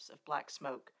wisps of black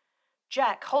smoke.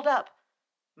 Jack, hold up!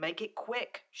 Make it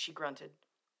quick, she grunted.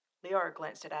 Liara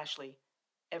glanced at Ashley.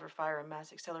 Ever fire a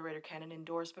mass accelerator cannon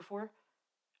indoors before?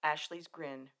 Ashley's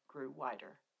grin grew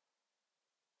wider.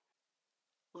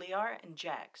 Liara and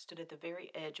Jack stood at the very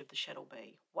edge of the shuttle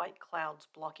bay, white clouds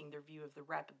blocking their view of the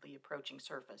rapidly approaching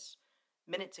surface.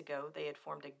 Minutes ago, they had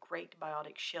formed a great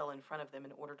biotic shell in front of them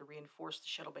in order to reinforce the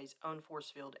shuttle bay's own force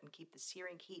field and keep the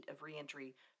searing heat of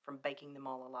re-entry from baking them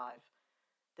all alive.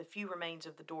 The few remains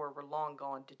of the door were long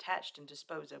gone, detached and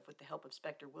disposed of with the help of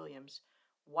Spectre Williams.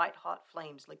 White-hot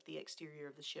flames licked the exterior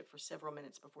of the ship for several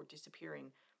minutes before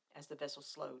disappearing as the vessel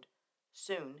slowed.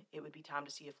 Soon, it would be time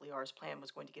to see if Liara's plan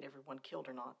was going to get everyone killed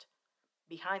or not.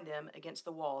 Behind them, against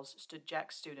the walls, stood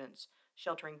Jack's students,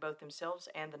 sheltering both themselves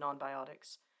and the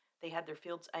non-biotics. They had their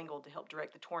fields angled to help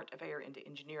direct the torrent of air into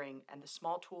engineering, and the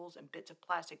small tools and bits of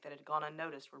plastic that had gone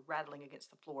unnoticed were rattling against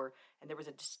the floor, and there was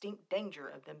a distinct danger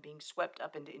of them being swept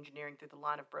up into engineering through the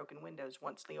line of broken windows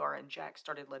once Liara and Jack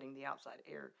started letting the outside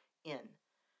air in.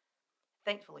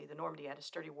 Thankfully, the Normandy had a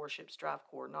sturdy warship's drive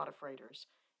core, not a freighter's.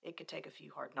 It could take a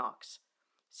few hard knocks.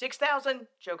 6,000,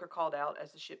 Joker called out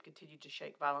as the ship continued to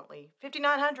shake violently.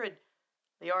 5,900!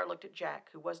 Liara looked at Jack,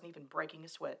 who wasn't even breaking a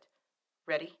sweat.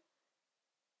 Ready?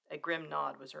 A grim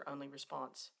nod was her only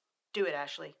response. Do it,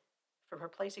 Ashley. From her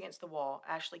place against the wall,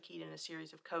 Ashley keyed in a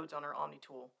series of codes on her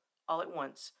Omnitool. All at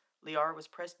once, Liara was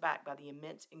pressed back by the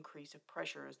immense increase of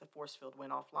pressure as the force field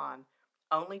went offline.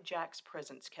 Only Jack's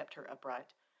presence kept her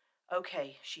upright.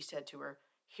 Okay, she said to her.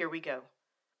 Here we go.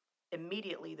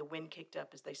 Immediately, the wind kicked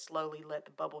up as they slowly let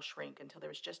the bubble shrink until there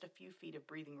was just a few feet of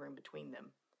breathing room between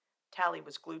them. Tally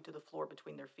was glued to the floor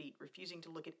between their feet, refusing to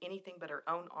look at anything but her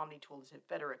own Omnitool as it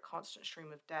fed her a constant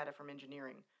stream of data from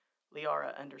engineering.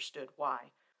 Liara understood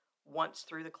why. Once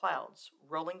through the clouds,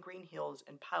 rolling green hills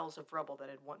and piles of rubble that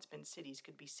had once been cities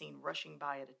could be seen rushing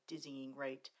by at a dizzying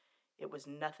rate. It was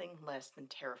nothing less than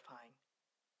terrifying.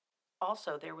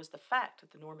 Also, there was the fact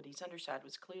that the Normandy's underside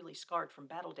was clearly scarred from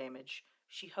battle damage.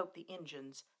 She hoped the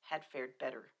engines had fared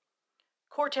better.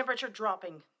 "Core temperature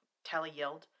dropping," Tally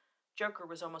yelled. Joker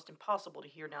was almost impossible to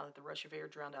hear now that the rush of air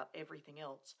drowned out everything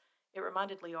else. It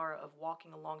reminded Liara of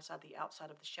walking alongside the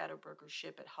outside of the Shadow Broker's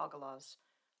ship at Hagalaz.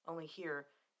 Only here,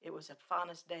 it was as fine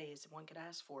as day as one could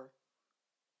ask for.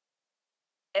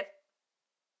 F.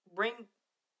 Ring.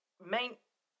 Main.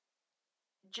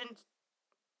 Gens.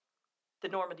 The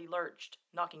Normandy lurched,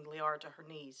 knocking Liara to her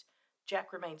knees.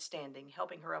 Jack remained standing,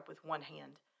 helping her up with one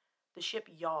hand. The ship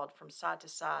yawed from side to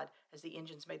side as the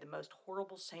engines made the most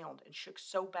horrible sound and shook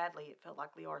so badly it felt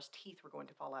like Liara's teeth were going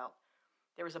to fall out.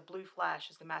 There was a blue flash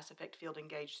as the Mass Effect field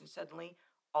engaged, and suddenly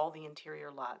all the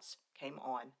interior lights came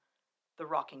on. The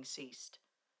rocking ceased.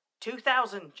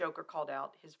 2,000, Joker called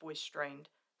out, his voice strained.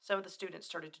 Some of the students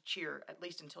started to cheer, at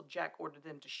least until Jack ordered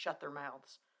them to shut their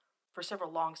mouths. For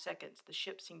several long seconds, the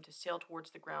ship seemed to sail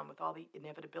towards the ground with all the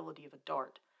inevitability of a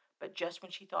dart. But just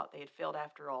when she thought they had failed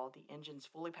after all, the engines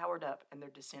fully powered up and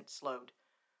their descent slowed.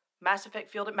 "Mass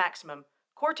Effect field at maximum.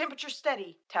 Core temperature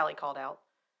steady," Tally called out.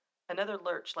 Another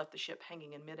lurch left the ship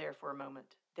hanging in midair for a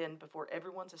moment. Then, before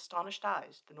everyone's astonished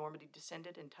eyes, the Normandy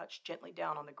descended and touched gently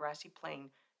down on the grassy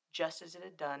plain, just as it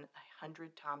had done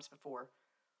 100 times before.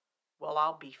 "Well,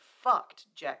 I'll be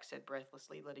fucked," Jack said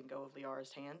breathlessly, letting go of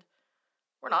Liara's hand.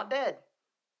 "We're not dead."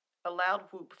 A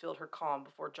loud whoop filled her calm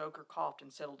before Joker coughed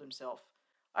and settled himself.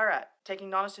 "All right, taking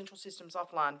non-essential systems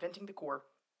offline, venting the core."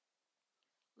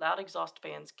 Loud exhaust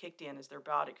fans kicked in as their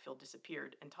biotic field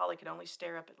disappeared, and Tali could only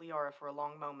stare up at Liara for a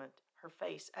long moment, her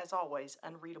face, as always,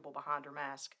 unreadable behind her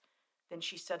mask. Then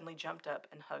she suddenly jumped up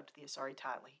and hugged the Asari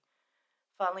tightly.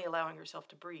 Finally allowing herself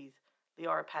to breathe,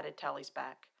 Liara patted Tali's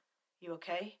back. "You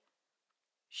okay?"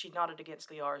 She nodded against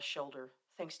Liara's shoulder.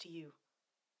 "Thanks to you."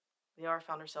 Liara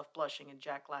found herself blushing, and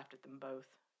Jack laughed at them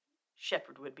both.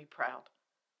 Shepard would be proud.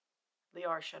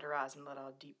 Liara shut her eyes and let out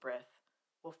a deep breath.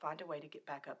 "We'll find a way to get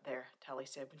back up there," Tali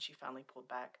said when she finally pulled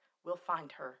back. "We'll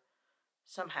find her.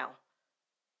 Somehow."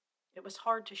 It was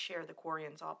hard to share the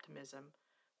Quarian's optimism.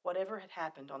 Whatever had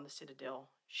happened on the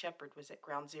Citadel, Shepard was at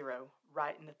ground zero,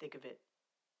 right in the thick of it.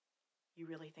 "You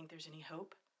really think there's any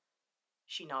hope?"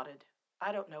 She nodded.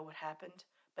 "I don't know what happened,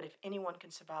 but if anyone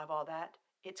can survive all that,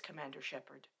 it's Commander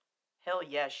Shepard." "Hell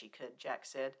yeah, she could," Jack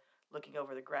said, looking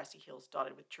over the grassy hills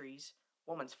dotted with trees.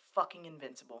 "Woman's fucking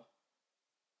invincible."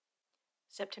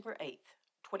 September 8th,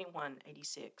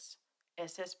 2186.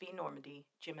 SSB Normandy,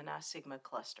 Gemini Sigma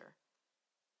Cluster.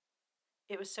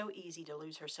 It was so easy to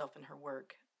lose herself in her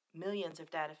work. Millions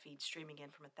of data feeds streaming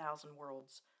in from 1,000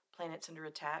 worlds, planets under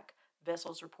attack,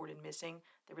 vessels reported missing.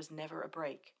 There was never a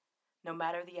break. No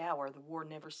matter the hour, the war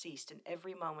never ceased, and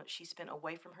every moment she spent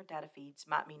away from her data feeds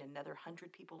might mean another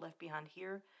 100 people left behind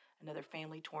here, another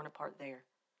family torn apart there.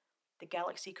 The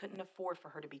galaxy couldn't afford for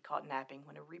her to be caught napping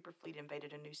when a Reaper fleet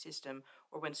invaded a new system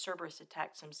or when Cerberus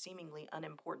attacked some seemingly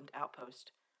unimportant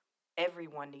outpost.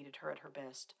 Everyone needed her at her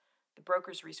best. The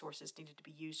broker's resources needed to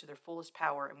be used to their fullest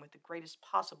power and with the greatest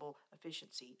possible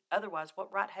efficiency. Otherwise,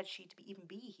 what right had she to even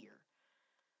be here?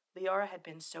 Liara had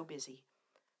been so busy.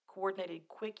 Coordinated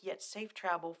quick yet safe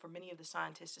travel for many of the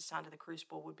scientists assigned to the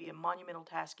Crucible would be a monumental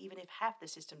task even if half the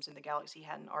systems in the galaxy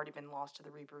hadn't already been lost to the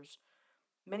Reapers.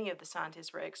 Many of the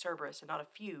scientists were ex-Cerberus, and not a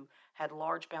few had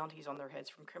large bounties on their heads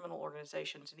from criminal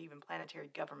organizations and even planetary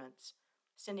governments.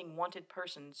 Sending wanted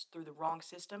persons through the wrong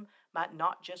system might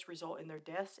not just result in their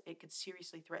deaths, it could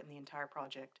seriously threaten the entire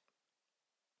project.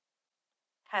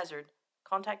 Hazard.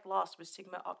 Contact lost with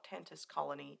Sigma Octantis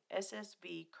Colony.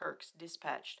 SSV Kirks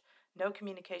dispatched. No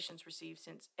communications received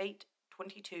since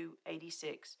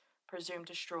 8/22/86. Presumed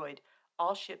destroyed.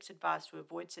 All ships advised to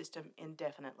avoid system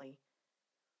indefinitely.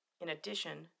 In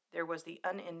addition, there was the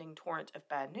unending torrent of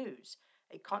bad news,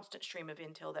 a constant stream of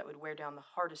intel that would wear down the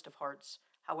hardest of hearts.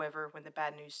 However, when the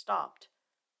bad news stopped,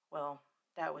 well,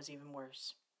 that was even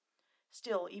worse.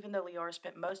 Still, even though Liara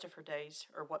spent most of her days,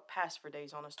 or what passed for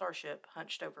days on a starship,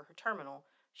 hunched over her terminal,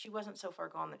 she wasn't so far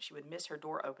gone that she would miss her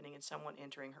door opening and someone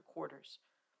entering her quarters.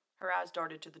 Her eyes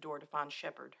darted to the door to find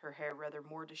Shepard, her hair rather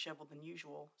more disheveled than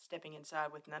usual, stepping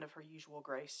inside with none of her usual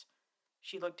grace.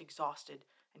 She looked exhausted,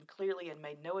 and clearly had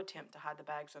made no attempt to hide the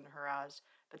bags under her eyes,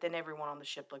 but then everyone on the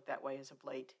ship looked that way as of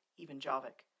late, even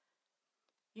Javik.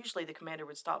 Usually the commander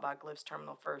would stop by Glyph's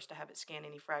terminal first to have it scan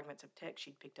any fragments of tech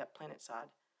she'd picked up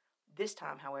planetside. This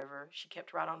time, however, she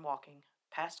kept right on walking,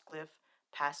 past Glyph,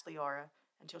 past Liara,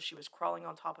 until she was crawling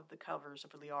on top of the covers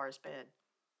of Liara's bed.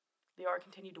 Liara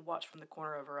continued to watch from the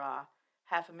corner of her eye.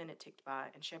 Half a minute ticked by,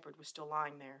 and Shepard was still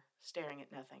lying there, staring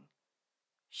at nothing.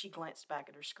 She glanced back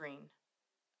at her screen.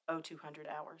 0200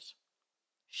 hours.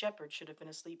 Shepard should have been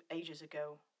asleep ages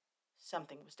ago.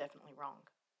 Something was definitely wrong.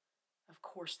 Of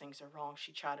course things are wrong,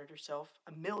 she chided herself.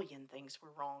 A million things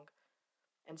were wrong.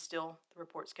 And still, the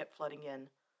reports kept flooding in.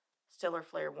 Stellar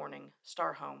flare warning,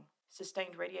 star home,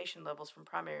 sustained radiation levels from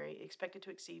primary expected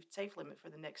to exceed safe limit for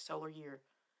the next solar year.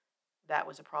 That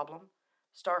was a problem.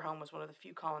 Starhome was one of the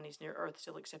few colonies near Earth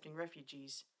still accepting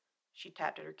refugees. She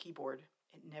tapped at her keyboard.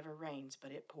 It never rains,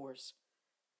 but it pours.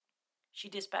 She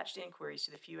dispatched inquiries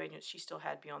to the few agents she still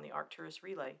had beyond the Arcturus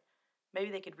relay.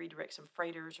 Maybe they could redirect some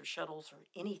freighters or shuttles or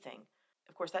anything.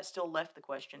 Of course, that still left the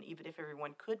question, even if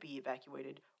everyone could be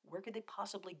evacuated, where could they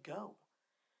possibly go?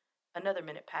 Another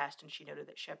minute passed, and she noted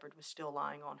that Shepard was still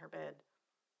lying on her bed.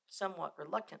 Somewhat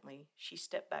reluctantly, she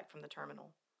stepped back from the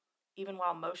terminal. Even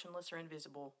while motionless or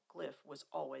invisible, Glyph was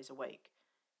always awake.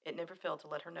 It never failed to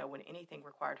let her know when anything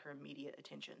required her immediate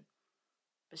attention.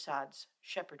 Besides,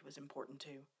 Shepard was important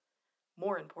too.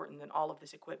 More important than all of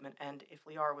this equipment, and, if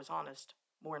Liara was honest,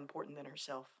 more important than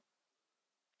herself.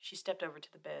 She stepped over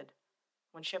to the bed.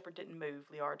 When Shepard didn't move,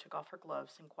 Liara took off her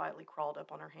gloves and quietly crawled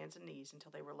up on her hands and knees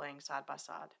until they were laying side by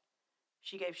side.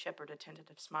 She gave Shepard a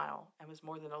tentative smile and was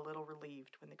more than a little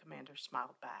relieved when the commander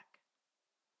smiled back.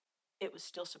 It was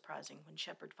still surprising when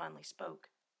Shepard finally spoke.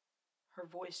 Her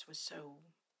voice was so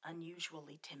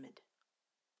unusually timid.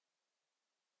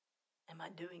 Am I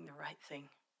doing the right thing?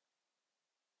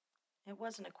 It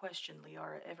wasn't a question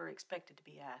Liara ever expected to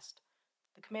be asked.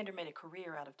 The commander made a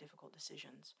career out of difficult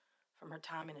decisions, from her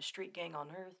time in a street gang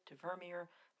on Earth to Vermeer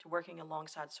to working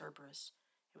alongside Cerberus.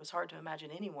 It was hard to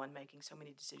imagine anyone making so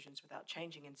many decisions without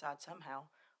changing inside somehow,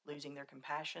 losing their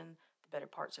compassion, the better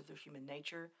parts of their human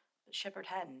nature, but Shepard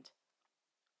hadn't.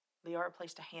 Liara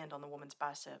placed a hand on the woman's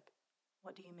bicep.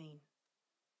 What do you mean?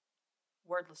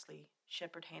 Wordlessly,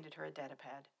 Shepard handed her a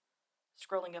datapad.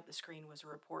 Scrolling up the screen was a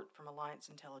report from Alliance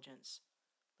Intelligence.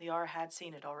 Liara had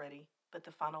seen it already, but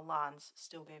the final lines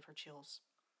still gave her chills.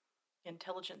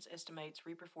 Intelligence estimates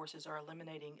Reaper forces are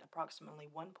eliminating approximately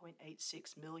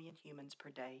 1.86 million humans per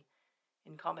day.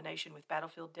 In combination with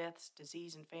battlefield deaths,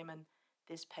 disease, and famine,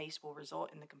 this pace will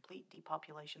result in the complete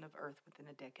depopulation of Earth within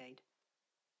a decade.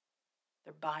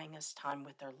 They're buying us time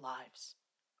with their lives.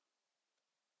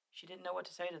 She didn't know what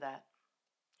to say to that.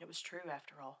 It was true,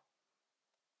 after all.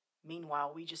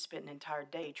 Meanwhile, we just spent an entire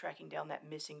day tracking down that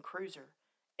missing cruiser.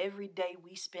 Every day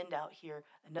we spend out here,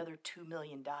 another 2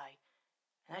 million die.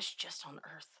 And that's just on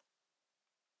Earth.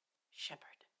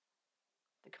 Shepard.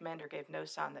 The commander gave no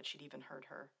sign that she'd even heard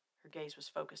her. Her gaze was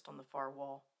focused on the far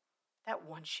wall. That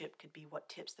one ship could be what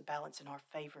tips the balance in our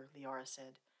favor, Liara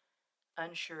said.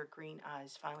 Unsure green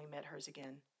eyes finally met hers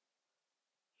again.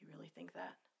 You really think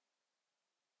that?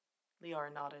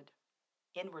 Liara nodded.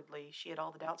 Inwardly, she had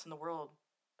all the doubts in the world,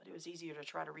 but it was easier to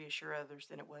try to reassure others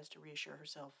than it was to reassure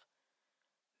herself.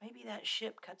 Maybe that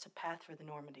ship cuts a path for the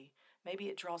Normandy. Maybe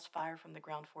it draws fire from the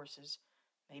ground forces.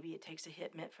 Maybe it takes a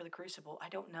hit meant for the Crucible. I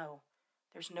don't know.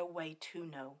 There's no way to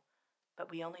know.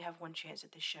 But we only have one chance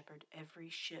at this, Shepard. Every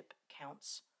ship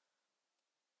counts.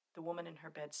 The woman in her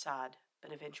bed sighed,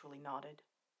 but eventually nodded.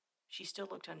 She still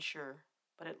looked unsure,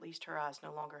 but at least her eyes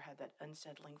no longer had that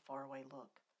unsettling, faraway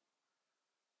look.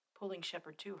 Pulling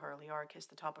Shepard to her, Liara kissed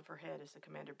the top of her head as the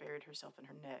commander buried herself in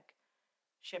her neck.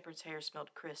 Shepard's hair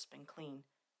smelled crisp and clean.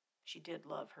 She did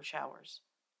love her showers.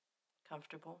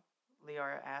 Comfortable?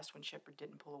 Liara asked when Shepard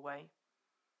didn't pull away.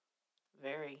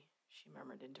 Very, she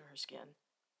murmured into her skin.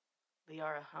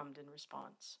 Liara hummed in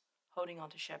response. Holding on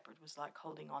to Shepard was like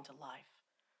holding on to life.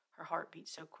 Her heart beat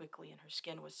so quickly and her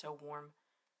skin was so warm.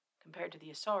 Compared to the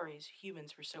Asaris,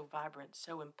 humans were so vibrant,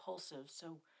 so impulsive,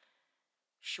 so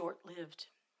short-lived.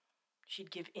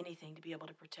 She'd give anything to be able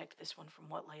to protect this one from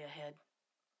what lay ahead.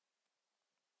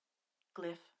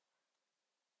 Glyph.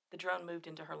 The drone moved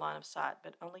into her line of sight,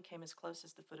 but only came as close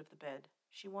as the foot of the bed.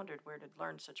 She wondered where it had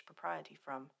learned such propriety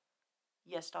from.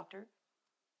 Yes, Doctor?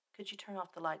 Could you turn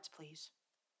off the lights, please?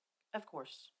 Of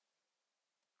course.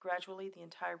 Gradually, the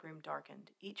entire room darkened,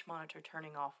 each monitor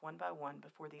turning off one by one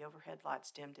before the overhead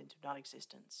lights dimmed into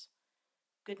non-existence.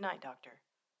 Good night, Doctor.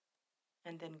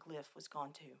 And then Glyph was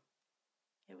gone too.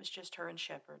 It was just her and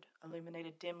Shepard,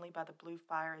 illuminated dimly by the blue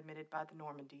fire emitted by the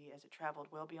Normandy as it traveled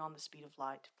well beyond the speed of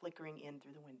light, flickering in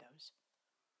through the windows.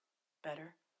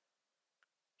 Better?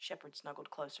 Shepard snuggled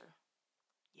closer.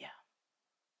 Yeah.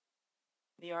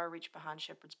 Liara reached behind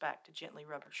Shepard's back to gently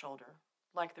rub her shoulder.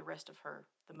 Like the rest of her,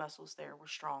 the muscles there were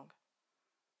strong.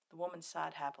 The woman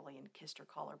sighed happily and kissed her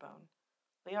collarbone.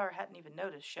 Liara hadn't even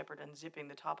noticed Shepard unzipping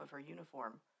the top of her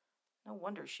uniform. No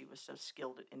wonder she was so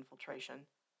skilled at infiltration.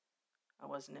 I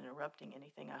wasn't interrupting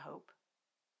anything, I hope.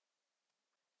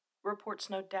 Reports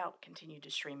no doubt continued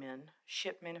to stream in.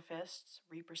 Ship manifests,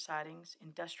 Reaper sightings,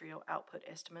 industrial output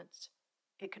estimates.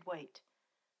 It could wait.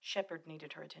 Shepard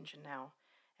needed her attention now,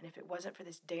 and if it wasn't for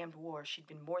this damned war, she'd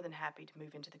been more than happy to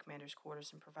move into the commander's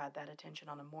quarters and provide that attention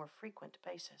on a more frequent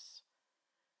basis.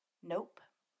 Nope.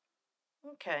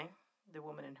 Okay, the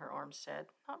woman in her arms said,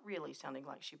 not really sounding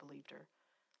like she believed her.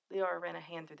 Liara ran a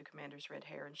hand through the commander's red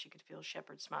hair, and she could feel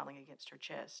Shepard smiling against her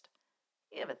chest.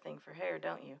 You have a thing for hair,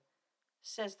 don't you?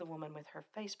 Says the woman with her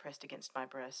face pressed against my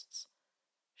breasts.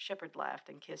 Shepard laughed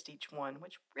and kissed each one,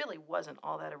 which really wasn't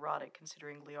all that erotic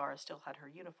considering Liara still had her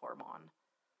uniform on.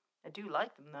 I do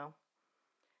like them, though.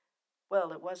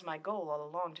 Well, it was my goal all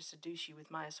along to seduce you with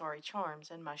my Asari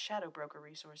charms and my shadow broker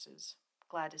resources.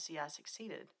 Glad to see I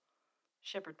succeeded.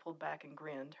 Shepard pulled back and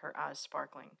grinned, her eyes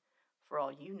sparkling. For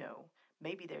all you know,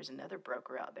 maybe there's another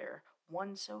broker out there,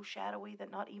 one so shadowy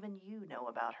that not even you know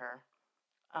about her.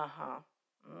 Uh-huh.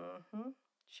 Mm-hmm,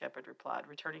 Shepard replied,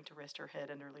 returning to rest her head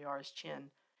under Liara's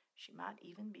chin. She might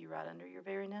even be right under your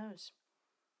very nose.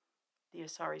 The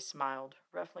Asari smiled,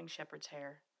 ruffling Shepard's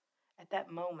hair. At that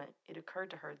moment, it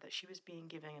occurred to her that she was being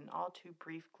given an all too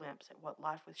brief glimpse at what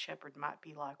life with Shepard might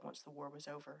be like once the war was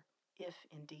over, if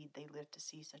indeed they lived to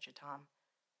see such a time.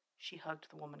 She hugged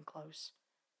the woman close.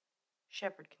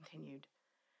 Shepard continued,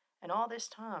 and all this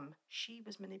time, she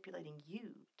was manipulating you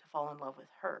to fall in love with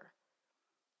her.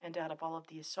 And out of all of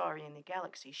the Asari in the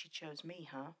galaxy, she chose me,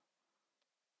 huh?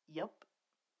 Yup.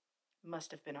 Must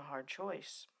have been a hard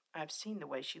choice. I've seen the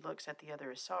way she looks at the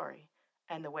other Asari,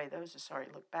 and the way those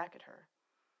Asari look back at her.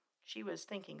 She was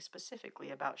thinking specifically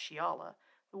about Shiala,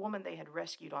 the woman they had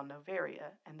rescued on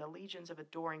Noveria, and the legions of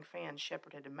adoring fans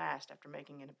Shepard had amassed after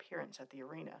making an appearance at the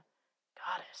arena.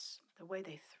 Goddess, the way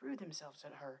they threw themselves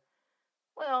at her.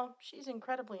 Well, she's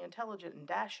incredibly intelligent and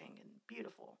dashing and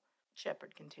beautiful,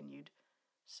 Shepard continued.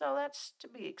 So that's to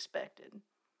be expected.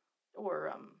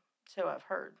 Or, so I've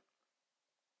heard.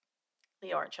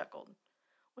 Liara chuckled.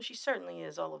 Well, she certainly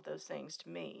is all of those things to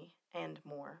me, and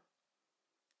more.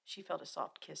 She felt a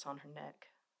soft kiss on her neck.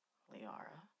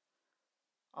 Liara.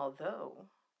 Although,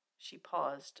 she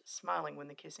paused, smiling when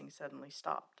the kissing suddenly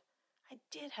stopped. I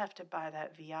did have to buy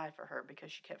that VI for her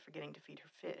because she kept forgetting to feed her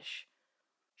fish.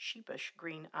 Sheepish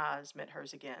green eyes met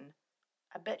hers again.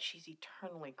 I bet she's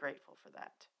eternally grateful for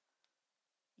that.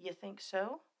 You think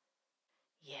so?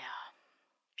 Yeah.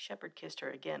 Shepard kissed her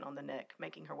again on the neck,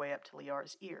 making her way up to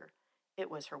Liara's ear.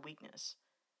 It was her weakness.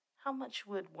 How much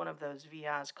would one of those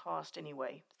VIs cost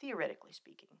anyway, theoretically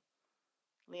speaking?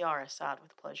 Liara sighed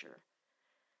with pleasure.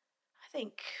 I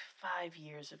think 5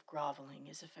 years of groveling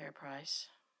is a fair price.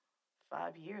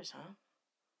 5 years, huh?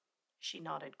 She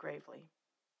nodded gravely.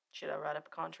 Should I write up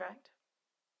a contract?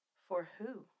 For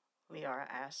who? Liara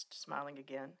asked, smiling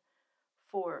again.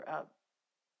 For,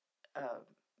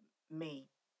 me.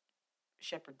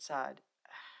 Shepard sighed.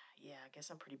 Yeah, I guess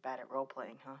I'm pretty bad at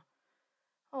role-playing, huh?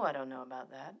 Oh, I don't know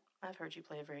about that. I've heard you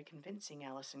play a very convincing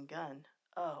Allison Gunn.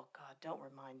 Oh, God, don't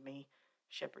remind me,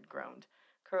 Shepard groaned,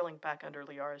 curling back under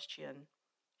Liara's chin.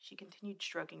 She continued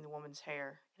stroking the woman's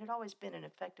hair. It had always been an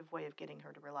effective way of getting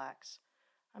her to relax.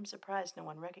 I'm surprised no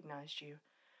one recognized you.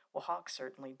 Well, Hawk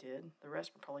certainly did. The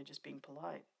rest were probably just being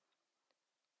polite.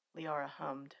 Liara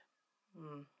hummed.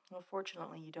 Well,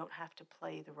 fortunately, you don't have to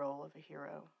play the role of a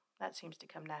hero. That seems to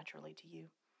come naturally to you.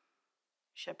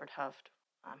 Shepard huffed.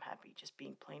 I'm happy just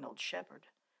being plain old Shepard,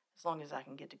 as long as I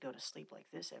can get to go to sleep like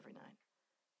this every night.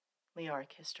 Liara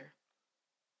kissed her.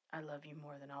 I love you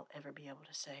more than I'll ever be able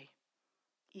to say,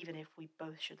 even if we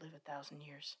both should live 1,000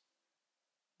 years.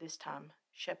 This time,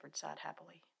 Shepard sighed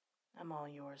happily. I'm all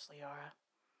yours, Liara,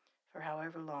 for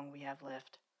however long we have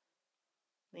left.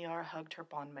 Liara hugged her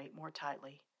bondmate more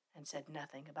tightly and said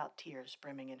nothing about tears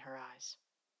brimming in her eyes.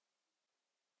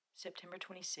 September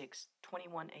 26,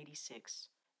 2186.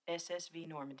 SSV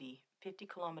Normandy, 50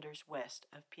 kilometers west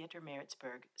of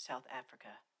Pietermaritzburg, South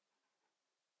Africa.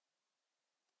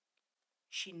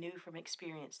 She knew from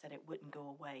experience that it wouldn't go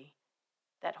away.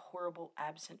 That horrible,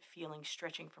 absent feeling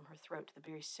stretching from her throat to the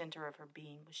very center of her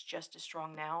being was just as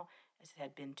strong now as it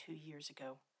had been 2 years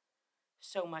ago.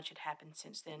 So much had happened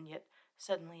since then, yet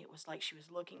suddenly it was like she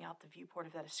was looking out the viewport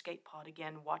of that escape pod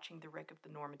again, watching the wreck of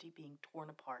the Normandy being torn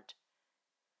apart.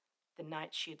 The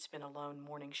nights she had spent alone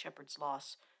mourning Shepard's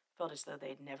loss felt as though they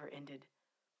had never ended.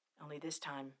 Only this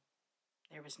time,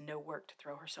 there was no work to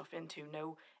throw herself into,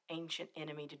 no ancient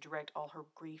enemy to direct all her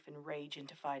grief and rage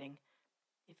into fighting.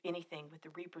 If anything, with the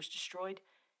Reapers destroyed,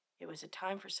 it was a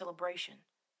time for celebration,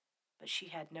 but she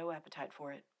had no appetite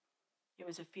for it. It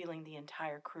was a feeling the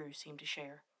entire crew seemed to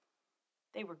share.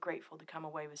 They were grateful to come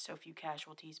away with so few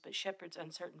casualties, but Shepard's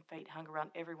uncertain fate hung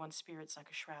around everyone's spirits like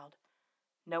a shroud.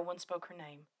 No one spoke her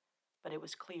name, but it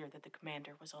was clear that the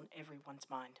commander was on everyone's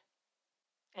mind.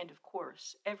 And of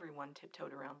course, everyone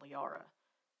tiptoed around Liara.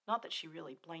 Not that she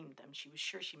really blamed them, she was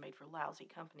sure she made for lousy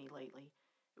company lately.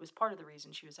 It was part of the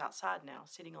reason she was outside now,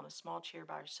 sitting on a small chair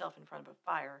by herself in front of a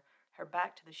fire, her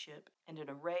back to the ship, and an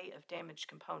array of damaged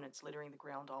components littering the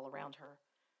ground all around her.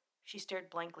 She stared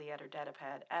blankly at her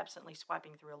datapad, absently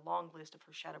swiping through a long list of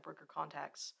her Shadowbroker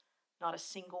contacts. Not a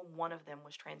single one of them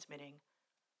was transmitting.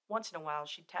 Once in a while,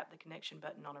 she'd tap the connection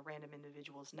button on a random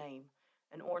individual's name.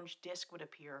 An orange disc would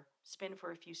appear, spin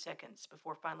for a few seconds,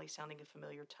 before finally sounding a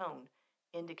familiar tone,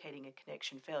 indicating a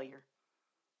connection failure.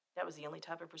 That was the only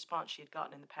type of response she had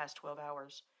gotten in the past 12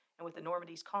 hours, and with the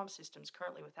Normandy's comm systems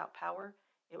currently without power,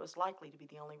 it was likely to be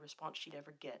the only response she'd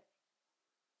ever get.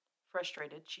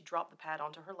 Frustrated, she dropped the pad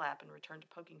onto her lap and returned to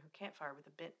poking her campfire with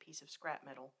a bent piece of scrap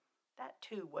metal. That,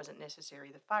 too, wasn't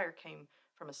necessary. The fire came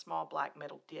from a small black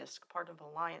metal disc, part of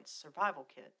Alliance survival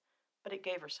kit, but it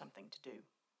gave her something to do.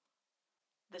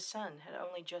 The sun had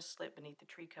only just slipped beneath the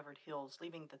tree-covered hills,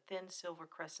 leaving the thin silver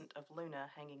crescent of Luna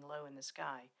hanging low in the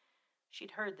sky.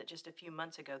 She'd heard that just a few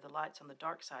months ago the lights on the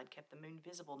dark side kept the moon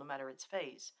visible no matter its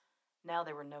phase. Now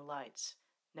there were no lights,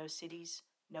 no cities,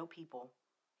 no people.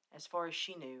 As far as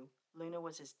she knew, Luna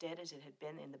was as dead as it had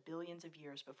been in the billions of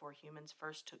years before humans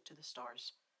first took to the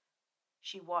stars.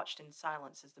 She watched in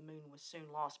silence as the moon was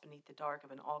soon lost beneath the dark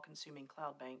of an all-consuming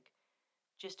cloud bank.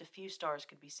 Just a few stars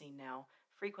could be seen now,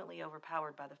 frequently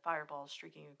overpowered by the fireballs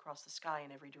streaking across the sky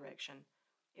in every direction.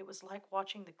 It was like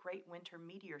watching the great winter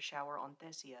meteor shower on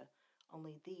Thessia,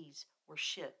 only these were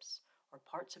ships, or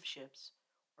parts of ships,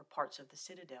 or parts of the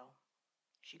Citadel.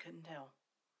 She couldn't tell.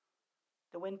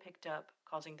 The wind picked up,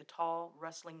 causing the tall,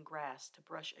 rustling grass to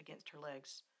brush against her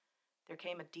legs. There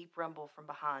came a deep rumble from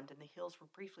behind, and the hills were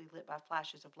briefly lit by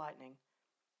flashes of lightning.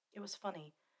 It was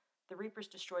funny. The Reapers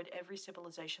destroyed every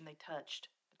civilization they touched,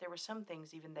 but there were some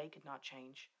things even they could not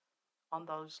change. On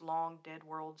those long, dead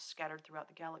worlds scattered throughout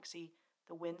the galaxy,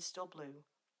 the wind still blew,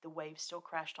 the waves still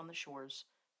crashed on the shores,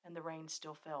 and the rain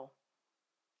still fell.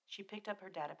 She picked up her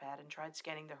datapad and tried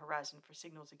scanning the horizon for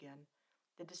signals again.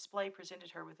 The display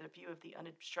presented her with a view of the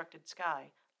unobstructed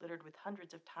sky, littered with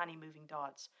hundreds of tiny moving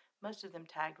dots, most of them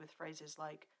tagged with phrases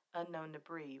like unknown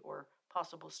debris or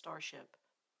possible starship.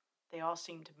 They all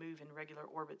seemed to move in regular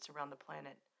orbits around the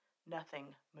planet.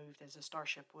 Nothing moved as a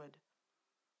starship would.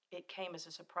 It came as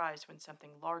a surprise when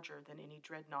something larger than any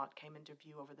dreadnought came into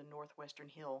view over the northwestern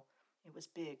hill. It was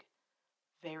big,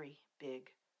 very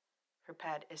big. Her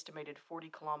pad estimated 40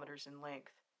 kilometers in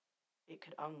length. It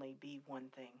could only be one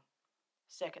thing.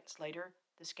 Seconds later,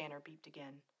 the scanner beeped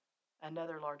again.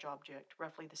 Another large object,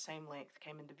 roughly the same length,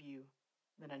 came into view.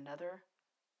 Then another,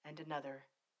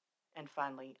 and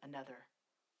finally another.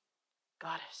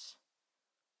 Goddess!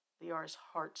 Liara's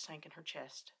heart sank in her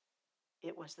chest.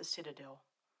 It was the Citadel.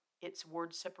 Its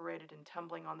wards separated and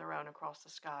tumbling on their own across the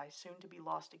sky, soon to be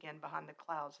lost again behind the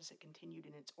clouds as it continued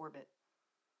in its orbit.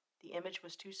 The image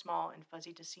was too small and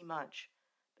fuzzy to see much,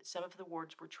 but some of the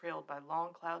wards were trailed by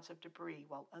long clouds of debris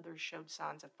while others showed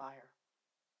signs of fire.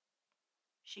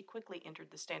 She quickly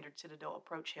entered the standard Citadel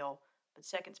approach hill, but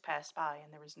seconds passed by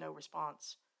and there was no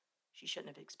response. She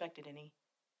shouldn't have expected any.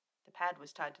 The pad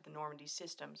was tied to the Normandy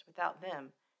systems. Without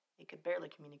them, it could barely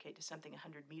communicate to something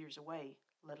 100 meters away,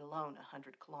 let alone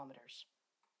 100 kilometers.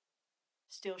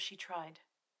 Still she tried,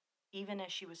 even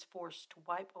as she was forced to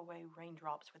wipe away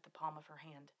raindrops with the palm of her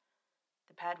hand.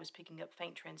 The pad was picking up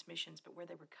faint transmissions, but where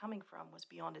they were coming from was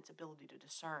beyond its ability to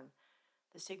discern.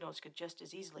 The signals could just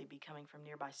as easily be coming from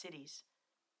nearby cities.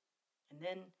 And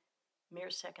then, mere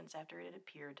seconds after it had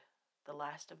appeared, the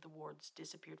last of the wards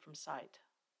disappeared from sight,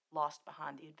 lost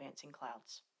behind the advancing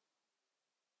clouds.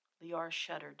 Liara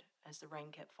shuddered as the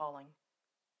rain kept falling.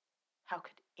 How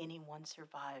could anyone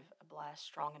survive a blast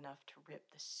strong enough to rip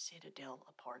the Citadel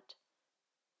apart?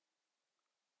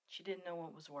 She didn't know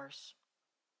what was worse.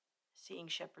 Seeing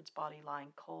Shepard's body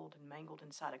lying cold and mangled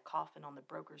inside a coffin on the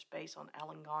broker's base on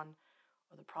Alangon,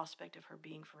 or the prospect of her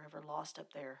being forever lost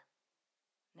up there,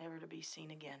 never to be seen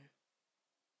again.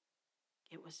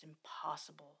 It was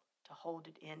impossible to hold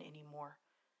it in anymore.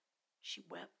 She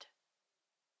wept.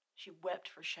 She wept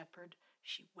for Shepard.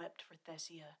 She wept for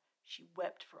Thessia. She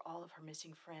wept for all of her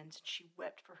missing friends, and she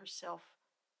wept for herself,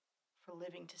 for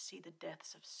living to see the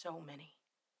deaths of so many.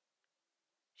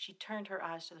 She turned her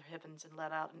eyes to the heavens and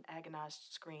let out an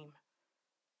agonized scream.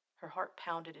 Her heart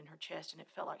pounded in her chest, and it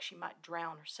felt like she might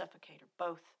drown or suffocate, or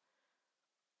both.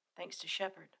 Thanks to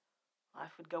Shepard,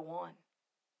 life would go on.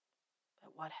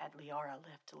 But what had Liara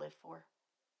left to live for?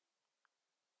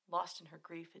 Lost in her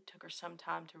grief, it took her some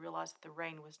time to realize that the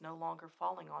rain was no longer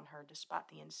falling on her despite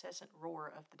the incessant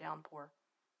roar of the downpour.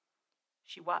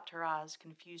 She wiped her eyes,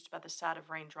 confused by the sight of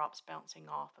raindrops bouncing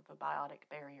off of a biotic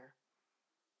barrier.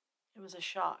 It was a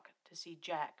shock to see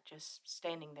Jack just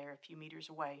standing there a few meters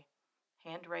away,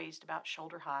 hand raised about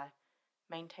shoulder high,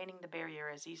 maintaining the barrier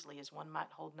as easily as one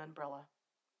might hold an umbrella.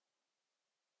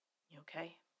 "You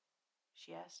okay?"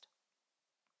 she asked.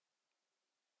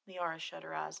 Liara shut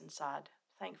her eyes and sighed,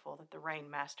 thankful that the rain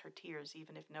masked her tears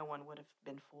even if no one would have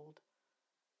been fooled.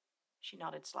 She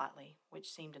nodded slightly,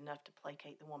 which seemed enough to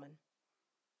placate the woman.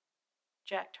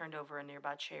 Jack turned over a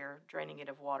nearby chair, draining it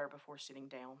of water before sitting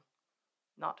down.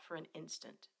 Not for an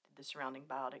instant did the surrounding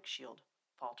biotic shield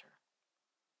falter.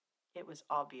 It was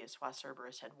obvious why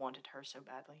Cerberus had wanted her so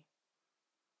badly.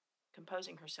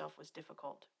 Composing herself was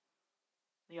difficult.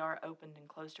 Liara opened and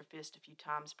closed her fist a few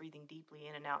times, breathing deeply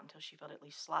in and out until she felt at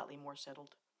least slightly more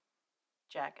settled.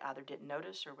 Jack either didn't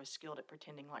notice or was skilled at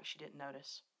pretending like she didn't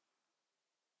notice.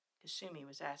 "Kasumi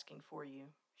was asking for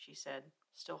you," she said,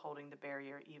 still holding the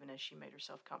barrier even as she made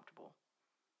herself comfortable.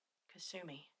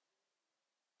 "Kasumi."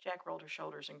 Jack rolled her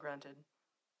shoulders and grunted.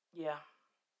 "Yeah."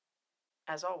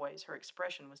 As always, her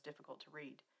expression was difficult to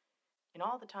read. In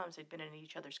all the times they'd been in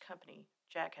each other's company,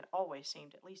 Jack had always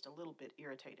seemed at least a little bit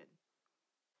irritated.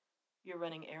 "You're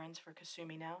running errands for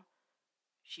Kasumi now?"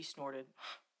 She snorted.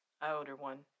 "I owed her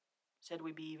one. Said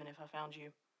we'd be even if I found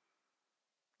you."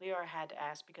 Liara had to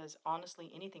ask because,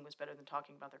 honestly, anything was better than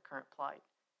talking about their current plight.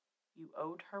 "You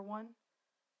owed her one?"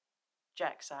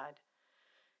 Jack sighed.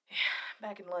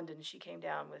 "Back in London, she came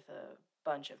down with a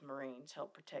bunch of Marines,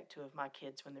 helped protect two of my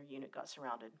kids when their unit got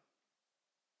surrounded."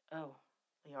 "Oh,"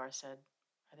 Liara said.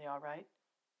 "Are they all right?"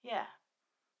 "Yeah.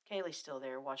 Kaylee's still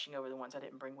there, watching over the ones I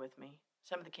didn't bring with me.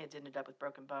 Some of the kids ended up with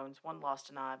broken bones. One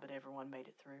lost an eye, but everyone made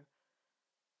it through."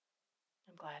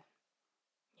 "I'm glad."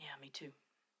 "Yeah, me too,"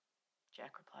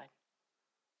 Jack replied.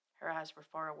 Her eyes were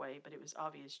far away, but it was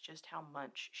obvious just how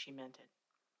much she meant it.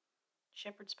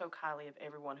 Shepard spoke highly of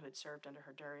everyone who had served under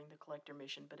her during the Collector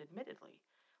mission, but admittedly,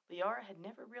 Liara had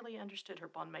never really understood her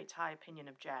bondmate's high opinion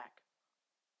of Jack.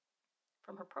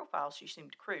 From her profile, she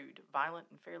seemed crude,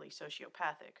 violent, and fairly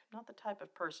sociopathic, not the type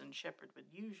of person Shepard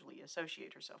would usually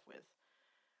associate herself with.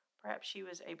 Perhaps she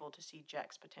was able to see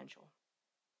Jack's potential.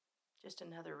 Just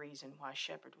another reason why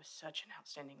Shepard was such an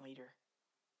outstanding leader.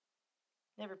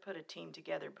 "Never put a team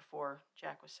together before,"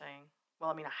 Jack was saying. "Well,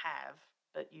 I mean, I have,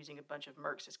 but using a bunch of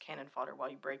mercs as cannon fodder while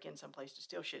you break in someplace to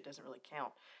steal shit doesn't really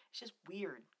count. It's just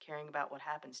weird caring about what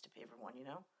happens to everyone, you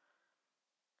know?"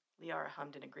 Liara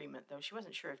hummed in agreement, though she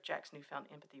wasn't sure if Jack's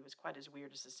newfound empathy was quite as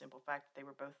weird as the simple fact that they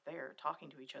were both there,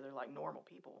 talking to each other like normal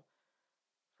people.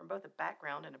 From both a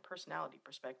background and a personality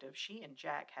perspective, she and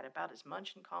Jack had about as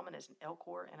much in common as an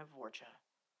Elcor and a Vorcha.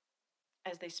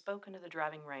 As they spoke into the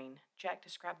driving rain, Jack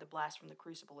described the blast from the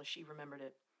Crucible as she remembered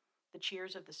it. The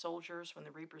cheers of the soldiers when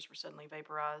the Reapers were suddenly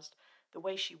vaporized, the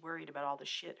way she worried about all the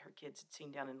shit her kids had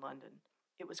seen down in London.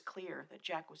 It was clear that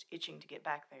Jack was itching to get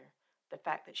back there. The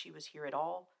fact that she was here at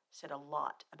all said a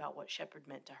lot about what Shepard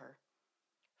meant to her.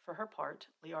 For her part,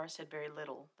 Liara said very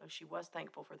little, though she was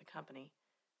thankful for the company.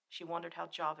 She wondered how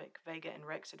Javik, Vega, and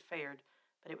Rex had fared,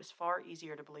 but it was far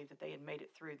easier to believe that they had made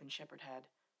it through than Shepard had.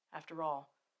 After all,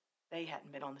 they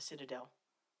hadn't been on the Citadel.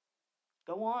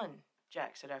 "Go on,"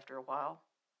 Jack said after a while.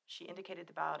 She indicated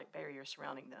the biotic barrier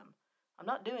surrounding them. "I'm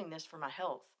not doing this for my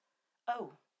health."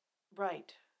 "Oh,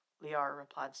 right," Liara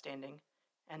replied, standing.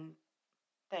 "And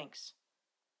thanks."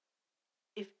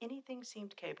 If anything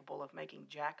seemed capable of making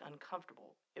Jack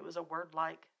uncomfortable, it was a word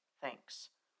like thanks.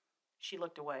 She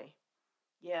looked away.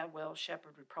 Yeah, well,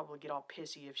 Shepard would probably get all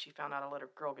pissy if she found out I let her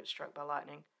girl get struck by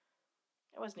lightning.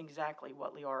 That wasn't exactly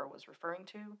what Liara was referring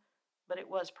to, but it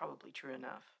was probably true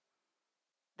enough.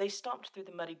 They stomped through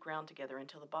the muddy ground together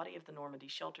until the body of the Normandy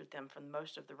sheltered them from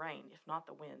most of the rain, if not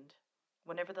the wind.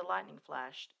 Whenever the lightning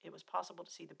flashed, it was possible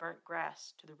to see the burnt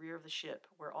grass to the rear of the ship,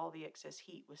 where all the excess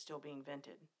heat was still being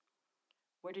vented.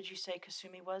 "Where did you say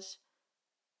Kasumi was?"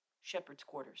 "Shepard's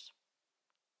quarters."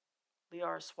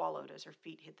 Liara swallowed as her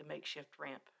feet hit the makeshift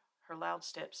ramp. Her loud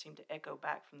steps seemed to echo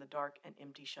back from the dark and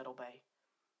empty shuttle bay.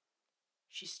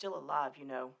 "She's still alive, you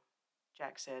know,"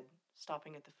 Jack said,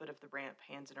 stopping at the foot of the ramp,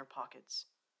 hands in her pockets.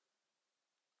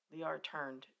 Liara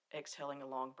turned, exhaling a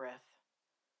long breath.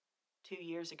 2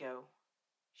 years ago,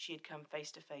 she had come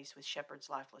face to face with Shepard's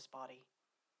lifeless body.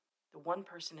 The one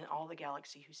person in all the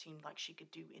galaxy who seemed like she could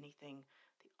do anything,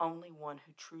 the only one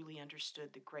who truly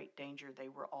understood the great danger they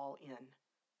were all in.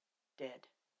 Dead.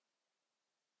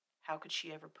 How could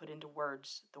she ever put into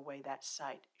words the way that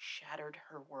sight shattered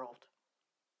her world?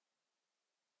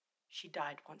 "She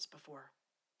died once before."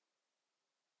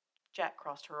 Jack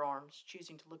crossed her arms,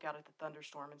 choosing to look out at the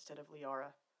thunderstorm instead of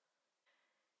Liara.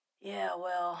 Yeah,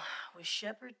 well, with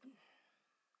Shepard,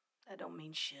 that don't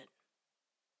mean shit.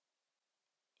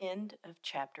 End of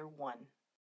chapter 1.